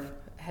learning curve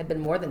had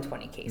been more than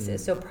 20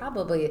 cases. So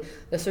probably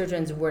the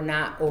surgeons were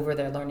not over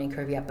their learning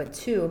curve yet. But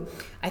two,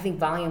 I think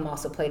volume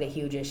also played a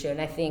huge issue. And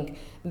I think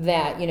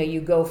that,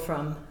 you go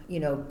from,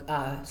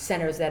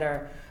 centers that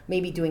are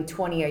maybe doing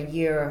 20 a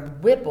year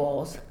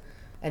Whipples,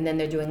 and then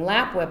they're doing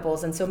lap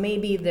Whipples. And so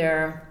maybe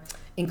their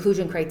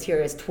inclusion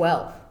criteria is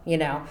 12,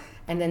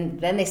 and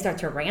then they start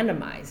to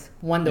randomize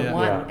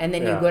 1-to-1, and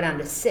then you go down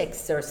to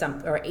 6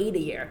 or 8 a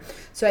year.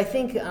 So I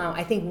think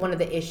one of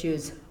the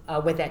issues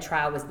with that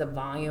trial was the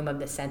volume of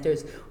the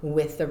centers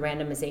with the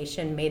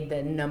randomization made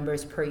the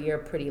numbers per year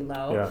pretty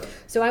low. Yeah.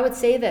 So I would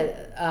say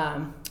that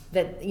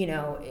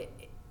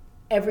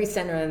every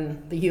center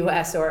in the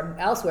U.S. or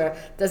elsewhere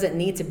doesn't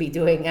need to be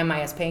doing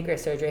MIS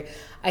pancreas surgery.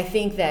 I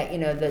think that,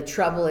 the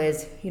trouble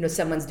is,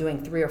 someone's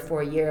doing 3 or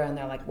 4 a year, and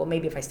they're like, well,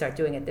 maybe if I start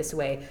doing it this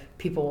way,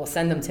 people will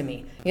send them to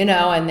me,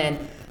 and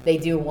then they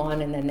do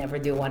one and then never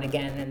do one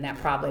again, and that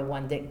probably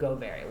one didn't go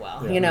very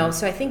well,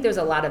 So I think there's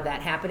a lot of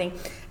that happening.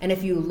 And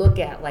if you look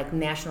at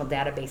national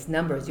database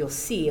numbers, you'll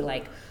see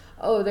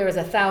there was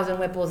 1,000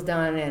 Whipples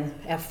done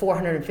at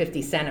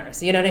 450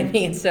 centers. You know what I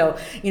mean? So,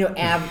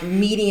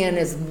 median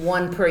is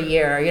 1 per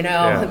year.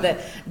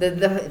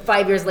 The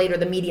 5 years later,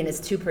 the median is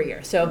 2 per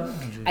year. So,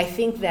 I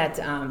think that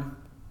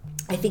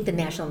the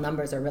national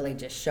numbers are really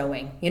just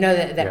showing,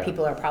 that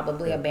people are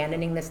probably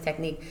abandoning this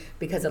technique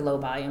because of low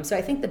volume. So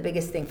I think the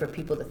biggest thing for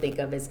people to think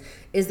of is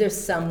there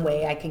some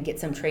way I can get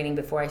some training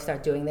before I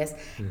start doing this?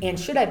 And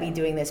should I be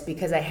doing this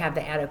because I have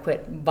the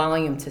adequate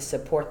volume to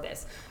support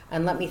this?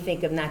 And let me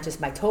think of not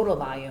just my total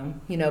volume,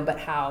 but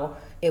how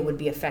it would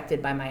be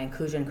affected by my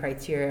inclusion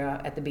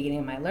criteria at the beginning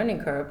of my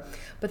learning curve.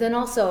 But then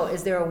also,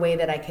 is there a way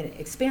that I can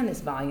expand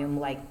this volume,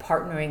 like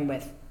partnering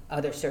with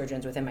other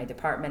surgeons within my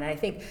department? And I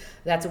think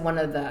that's one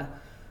of the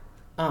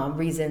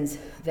reasons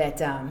that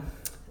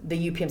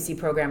the UPMC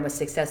program was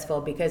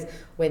successful, because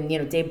when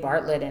Dave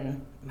Bartlett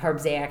and Herb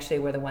Zay actually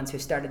were the ones who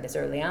started this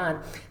early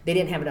on, they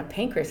didn't have enough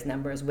pancreas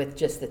numbers with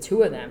just the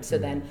two of them. So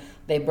then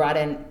they brought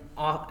in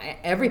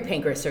every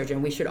pancreas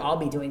surgeon. We should all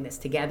be doing this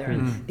together.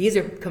 And these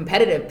are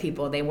competitive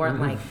people. They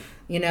weren't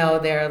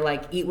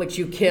they're eat what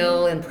you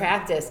kill in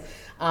practice.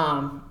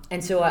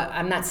 And so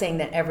I'm not saying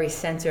that every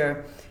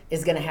center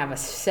is going to have a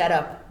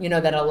setup,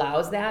 that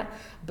allows that.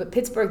 But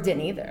Pittsburgh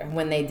didn't either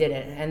when they did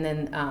it. And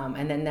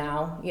then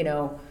now,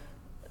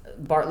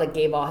 Bartlett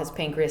gave all his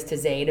pancreas to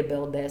Zay to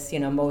build this.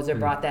 Moser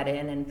brought that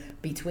in,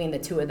 and between the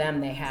two of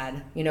them, they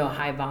had, a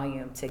high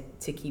volume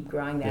to keep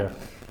growing that. Yeah.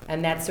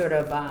 And that's sort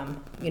of,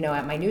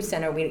 at my new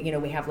center,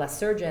 we have less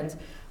surgeons,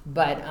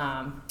 but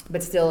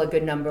still a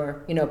good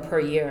number, per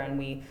year. And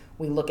we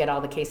look at all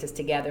the cases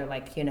together,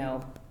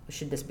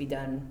 should this be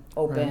done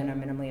open or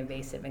minimally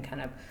invasive, and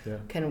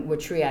would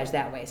triage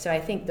that way. So I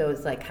think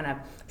those kind of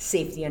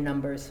safety in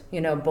numbers,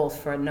 both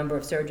for number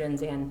of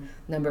surgeons and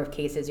number of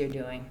cases you're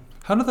doing.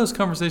 How do those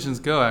conversations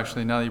go?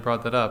 Actually, now that you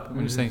brought that up, when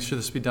you're saying should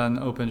this be done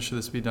open, should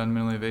this be done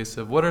minimally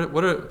invasive?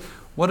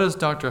 What does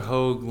Dr.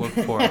 Hogg look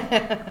for?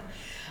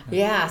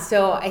 Yeah,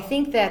 so I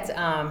think that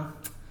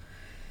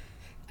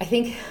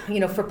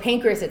for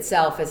pancreas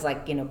itself is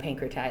like,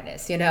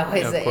 pancreatitis,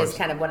 is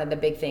kind of one of the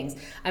big things.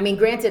 I mean,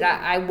 granted,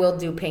 I will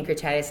do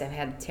pancreatitis. I've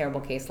had a terrible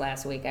case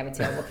last week. I have a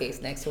terrible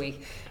case next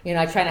week.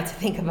 I try not to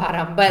think about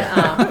them.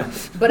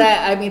 But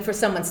I mean, for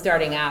someone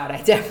starting out,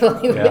 I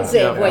definitely would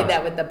say avoid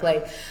that with the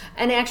plague.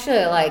 And actually,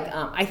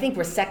 I think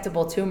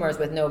resectable tumors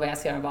with no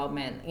vascular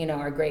involvement,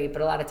 are great.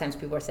 But a lot of times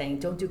people are saying,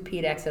 don't do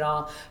PDX at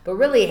all. But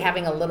really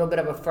having a little bit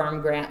of a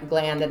firm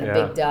gland and a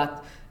big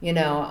duct,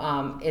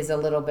 is a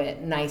little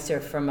bit nicer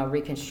from a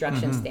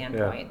reconstruction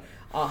standpoint.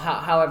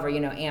 However,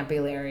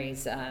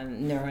 ampullaries,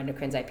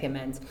 neuroendocrines,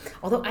 IPMNs.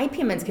 Although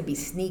IPMNs could be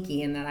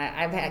sneaky in that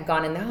I've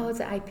gone in, it's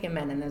an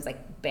IPMN, and there's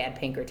like bad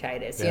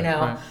pancreatitis,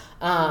 Right.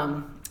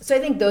 So I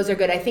think those are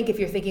good. I think if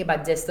you're thinking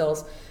about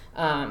distals,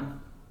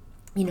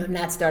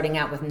 not starting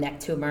out with neck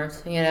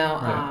tumors,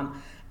 Right.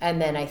 And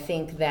then I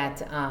think that,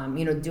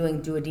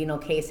 doing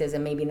duodenal cases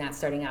and maybe not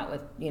starting out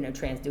with,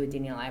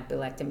 transduodenal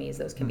abulectomies,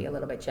 those can be a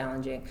little bit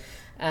challenging.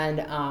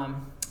 And,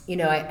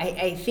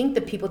 I think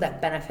the people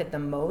that benefit the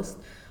most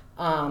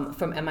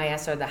from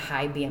MIS are the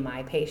high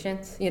BMI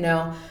patients,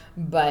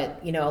 but,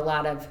 a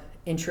lot of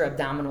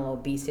intra-abdominal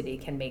obesity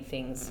can make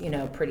things,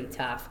 pretty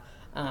tough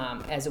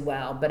as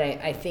well. But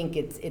I think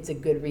it's a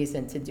good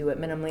reason to do it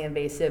minimally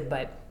invasive,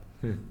 but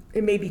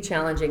it may be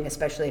challenging,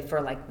 especially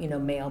for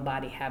male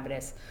body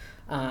habitus.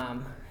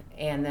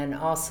 And then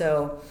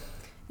also,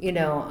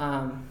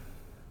 I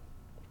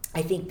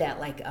think that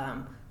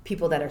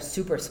people that are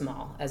super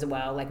small as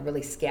well, like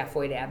really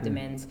scaphoid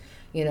abdomens,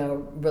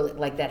 really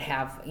like that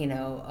have,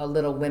 a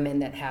little women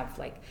that have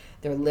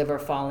their liver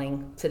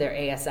falling to their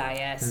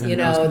ASIS,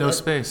 no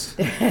space.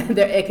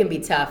 It can be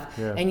tough.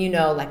 Yeah. And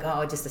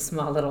just a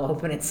small little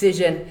open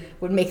incision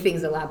would make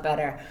things a lot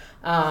better.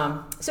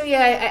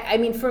 I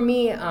mean, for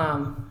me,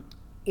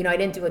 I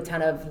didn't do a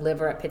ton of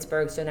liver at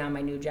Pittsburgh, so now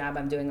my new job,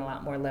 I'm doing a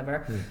lot more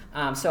liver.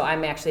 So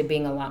I'm actually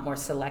being a lot more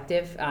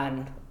selective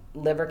on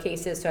liver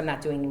cases, so I'm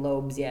not doing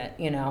lobes yet,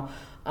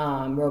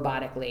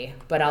 robotically.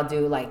 But I'll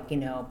do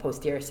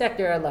posterior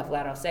sector, left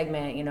lateral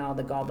segment, all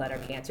the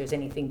gallbladder cancers,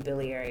 anything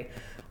biliary.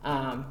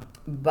 I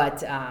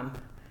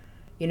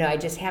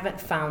just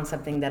haven't found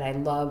something that I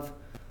love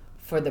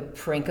for the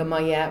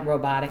parenchyma yet,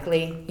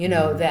 robotically,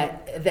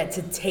 that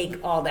to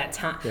take all that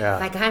time. Yeah.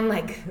 I'm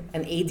like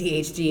an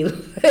ADHD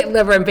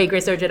liver and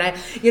pancreas surgeon.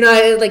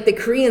 The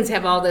Koreans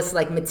have all this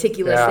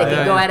meticulous, they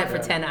can go at it for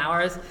 10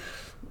 hours.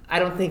 I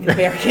don't think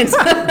Americans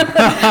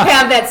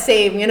have that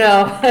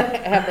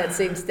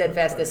same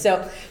steadfastness.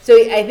 So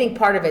I think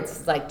part of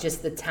it's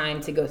just the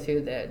time to go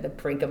through the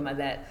parenchyma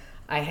that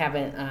I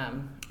haven't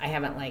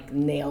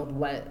nailed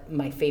what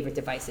my favorite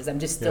device is. I'm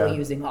just still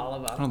using all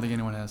of them. I don't think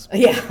anyone has.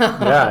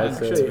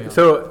 Actually,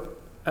 so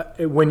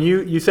when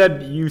you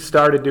said you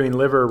started doing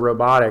liver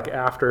robotic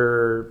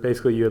after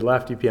basically you had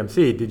left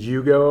UPMC,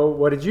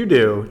 what did you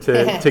do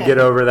to get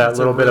over that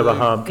little bit of a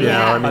hump?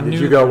 Did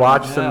you go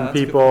watch some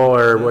people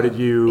or what did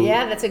you?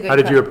 Yeah, that's a good. How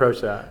did you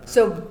approach that?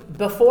 So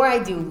before I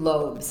do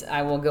lobes,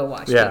 I will go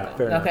watch people.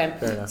 Fair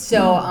enough.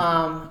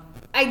 So.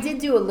 I did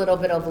do a little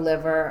bit of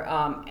liver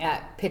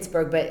at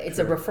Pittsburgh, but it's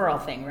a referral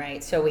thing,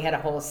 right? So we had a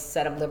whole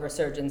set of liver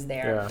surgeons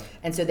there. Yeah.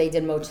 And so they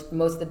did most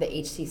of the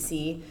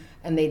HCC,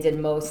 and they did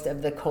most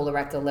of the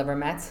colorectal liver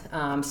mets.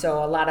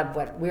 So a lot of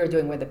what we were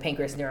doing were the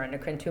pancreas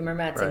neuroendocrine tumor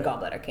mets and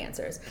gallbladder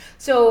cancers.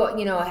 So,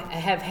 I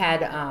have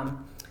had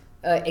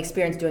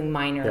experience doing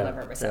minor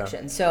liver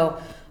resection. So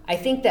I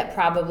think that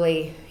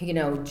probably,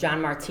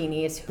 John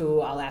Martinis,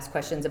 who I'll ask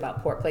questions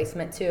about port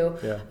placement to,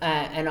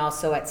 and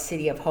also at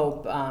City of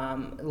Hope,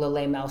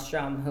 Lele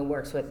Melstrom, who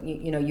works with,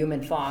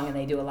 Yuman Fong, and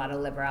they do a lot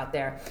of liver out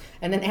there.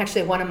 And then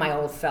actually one of my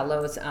old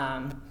fellows,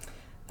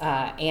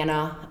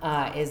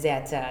 Anna, is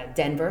at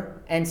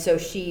Denver. And so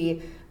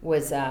she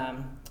was,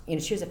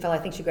 she was a fellow, I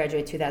think she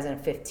graduated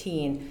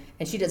 2015,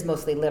 and she does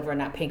mostly liver,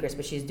 not pancreas,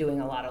 but she's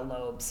doing a lot of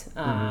lobes.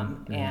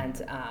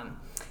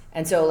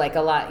 And so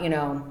a lot,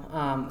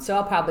 so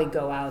I'll probably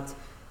go out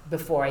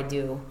before I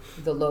do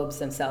the lobes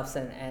themselves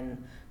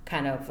and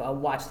kind of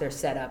watch their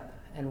setup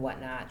and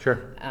whatnot.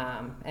 Sure.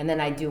 And then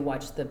I do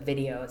watch the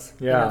videos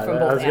from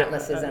both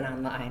atlases and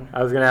online.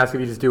 I was going to ask if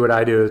you just do what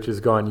I do, is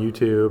just go on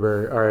YouTube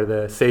or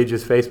the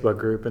SAGES Facebook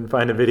group and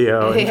find a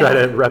video and try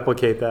to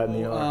replicate that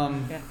in the OR.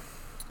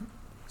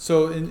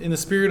 So in the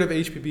spirit of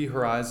HPB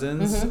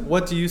horizons,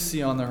 what do you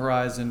see on the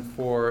horizon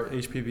for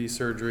HPB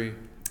surgery?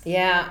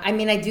 Yeah, I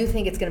mean, I do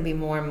think it's going to be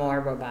more and more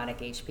robotic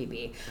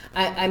HPB.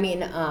 I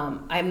mean,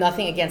 I have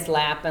nothing against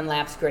LAP, and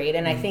LAP's great,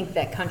 and I think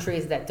that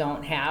countries that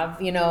don't have,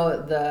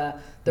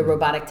 the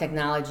robotic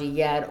technology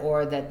yet,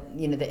 or that,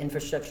 the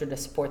infrastructure to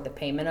support the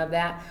payment of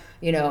that,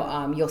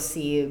 you'll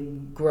see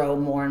grow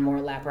more and more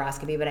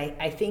laparoscopy. But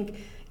I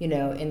think,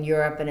 in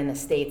Europe and in the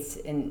States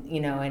and,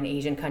 in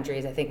Asian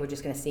countries, I think we're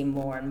just going to see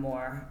more and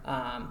more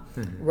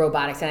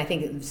robotics. And I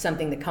think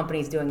something the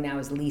company's doing now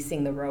is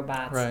leasing the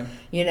robots, right.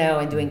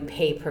 And doing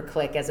pay per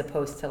click as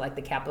opposed to like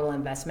the capital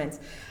investments.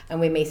 And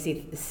we may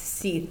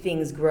see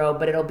things grow,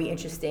 but it'll be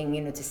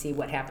interesting, to see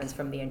what happens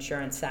from the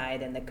insurance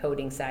side and the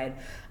coding side,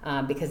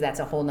 because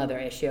that's a whole nother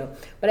issue.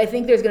 But I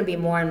think there's going to be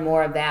more and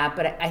more of that.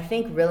 But I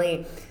think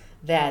really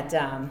that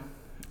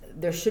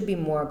there should be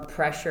more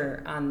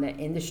pressure on the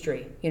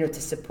industry, to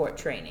support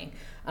training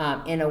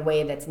in a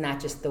way that's not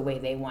just the way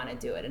they want to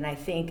do it. And I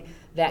think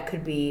that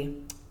could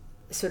be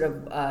sort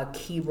of a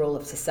key role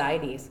of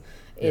societies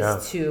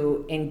is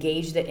to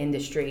engage the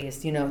industries,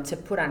 to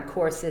put on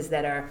courses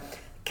that are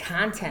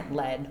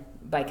content-led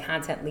by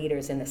content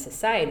leaders in the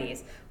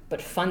societies,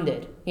 but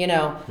funded,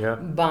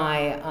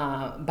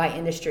 by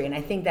industry. And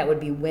I think that would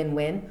be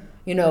win-win,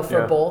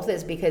 for both,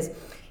 is because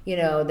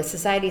the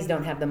societies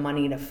don't have the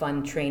money to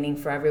fund training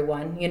for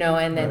everyone,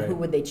 and then who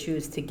would they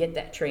choose to get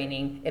that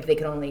training if they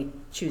could only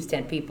choose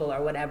 10 people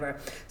or whatever.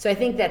 So I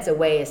think that's a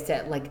way, is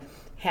to like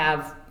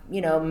have,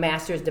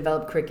 masters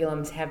develop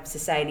curriculums, have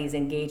societies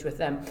engage with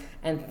them,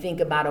 and think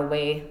about a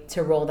way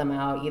to roll them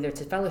out, either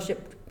to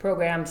fellowship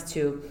programs,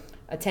 to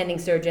attending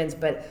surgeons,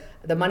 but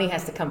the money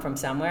has to come from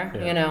somewhere,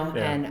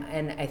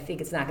 and I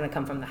think it's not going to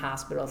come from the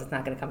hospitals, it's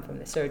not going to come from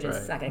the surgeons,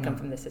 it's not going to come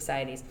from the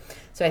societies.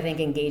 So I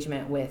think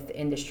engagement with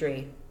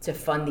industry to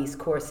fund these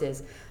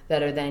courses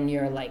that are then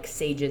your like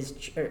SAGES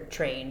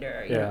trained,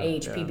 or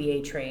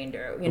HPBA trained,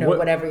 or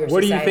whatever your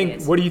society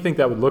is. What do you think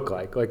that would look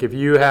like? Like if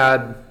you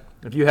had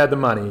the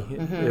money,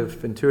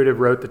 if Intuitive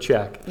wrote the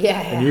check,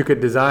 and you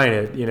could design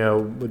it,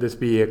 would this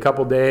be a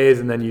couple days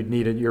and then you'd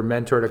need your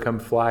mentor to come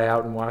fly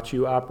out and watch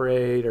you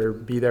operate, or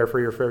be there for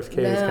your first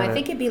case? No, I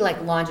think it'd be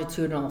like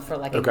longitudinal for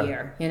like a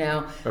year,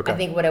 I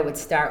think what I would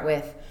start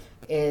with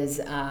is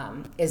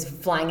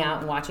flying out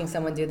and watching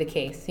someone do the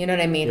case, you know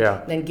what I mean?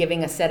 Then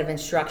giving a set of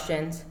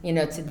instructions,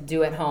 to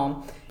do at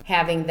home.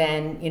 Having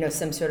then,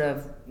 some sort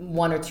of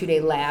 1 or 2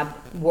 day lab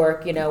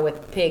work,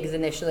 with pigs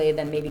initially,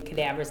 then maybe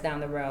cadavers down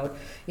the road,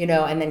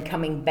 and then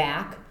coming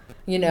back,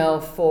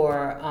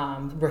 for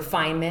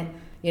refinement,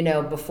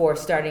 before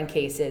starting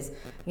cases,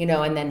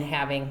 and then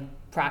having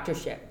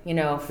proctorship,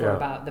 for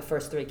about the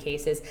first 3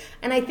 cases.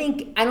 And I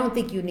don't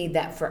think you need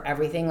that for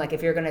everything. Like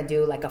if you're going to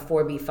do like a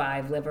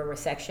 4B5 liver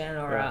resection,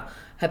 or a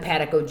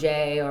hepatic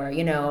OJ, or,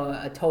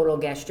 a total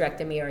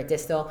gastrectomy, or a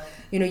distal,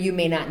 you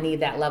may not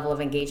need that level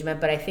of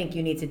engagement, but I think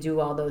you need to do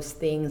all those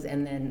things.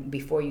 And then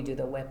before you do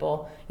the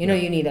Whipple, you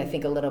need, I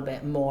think, a little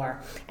bit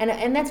more.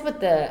 And that's what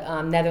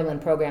the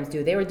Netherlands programs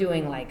do. They were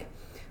doing like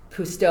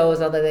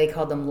Cousteau's, although they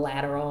called them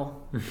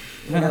lateral,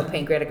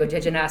 pancreatic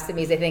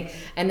ojegonostomies, I think.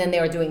 And then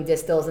they were doing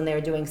distals, and they were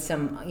doing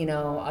some,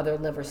 other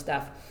liver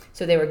stuff.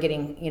 So they were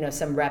getting,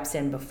 some reps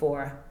in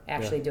before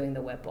actually doing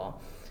the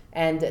Whipple.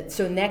 And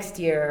so next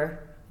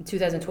year,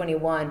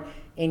 2021,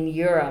 in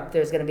Europe,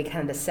 there's going to be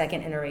kind of the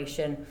second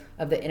iteration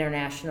of the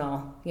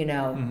international,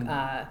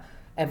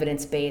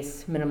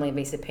 evidence-based, minimally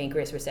invasive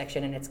pancreas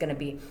resection, and it's going to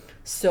be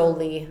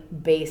solely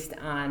based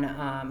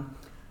on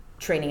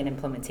training and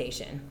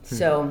implementation.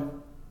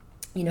 So,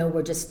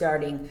 we're just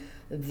starting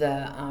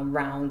the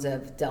rounds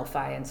of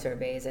Delphi and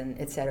surveys and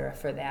et cetera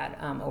for that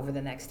over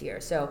the next year.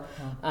 So,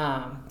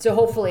 so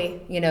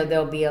hopefully,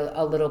 there'll be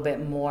a little bit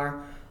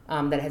more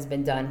that has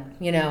been done,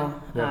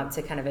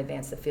 to kind of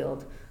advance the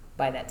field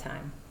by that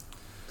time.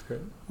 That's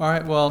great. All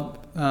right. Well,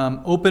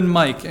 open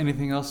mic.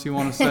 Anything else you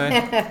want to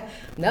say?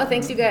 No,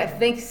 thanks you guys.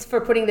 Thanks for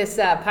putting this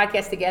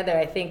podcast together.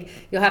 I think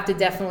you'll have to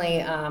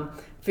definitely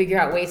figure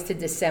out ways to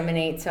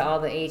disseminate to all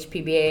the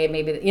HPBA,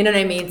 maybe, you know what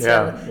I mean?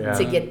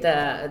 To get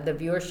the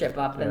viewership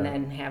up, and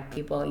then have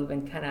people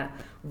even kind of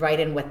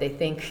write in what they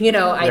think,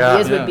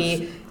 ideas would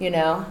be,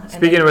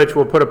 Speaking of which,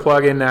 we'll put a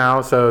plug in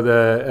now. So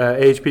the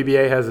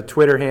HPBA has a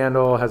Twitter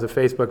handle, has a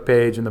Facebook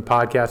page, and the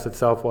podcast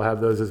itself will have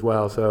those as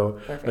well. So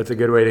that's a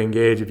good way to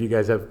engage. If you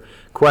guys have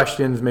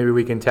questions, maybe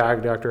we can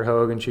tag Dr.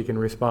 Hogg and she can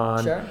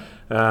respond. Sure.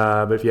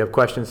 But if you have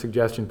questions,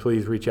 suggestions,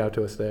 please reach out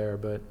to us there.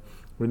 But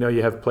we know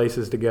you have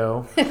places to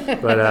go,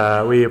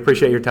 but we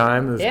appreciate your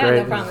time. It was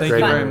great. No problem. Thank you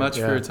very much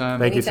for your time.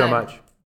 Thank you so much.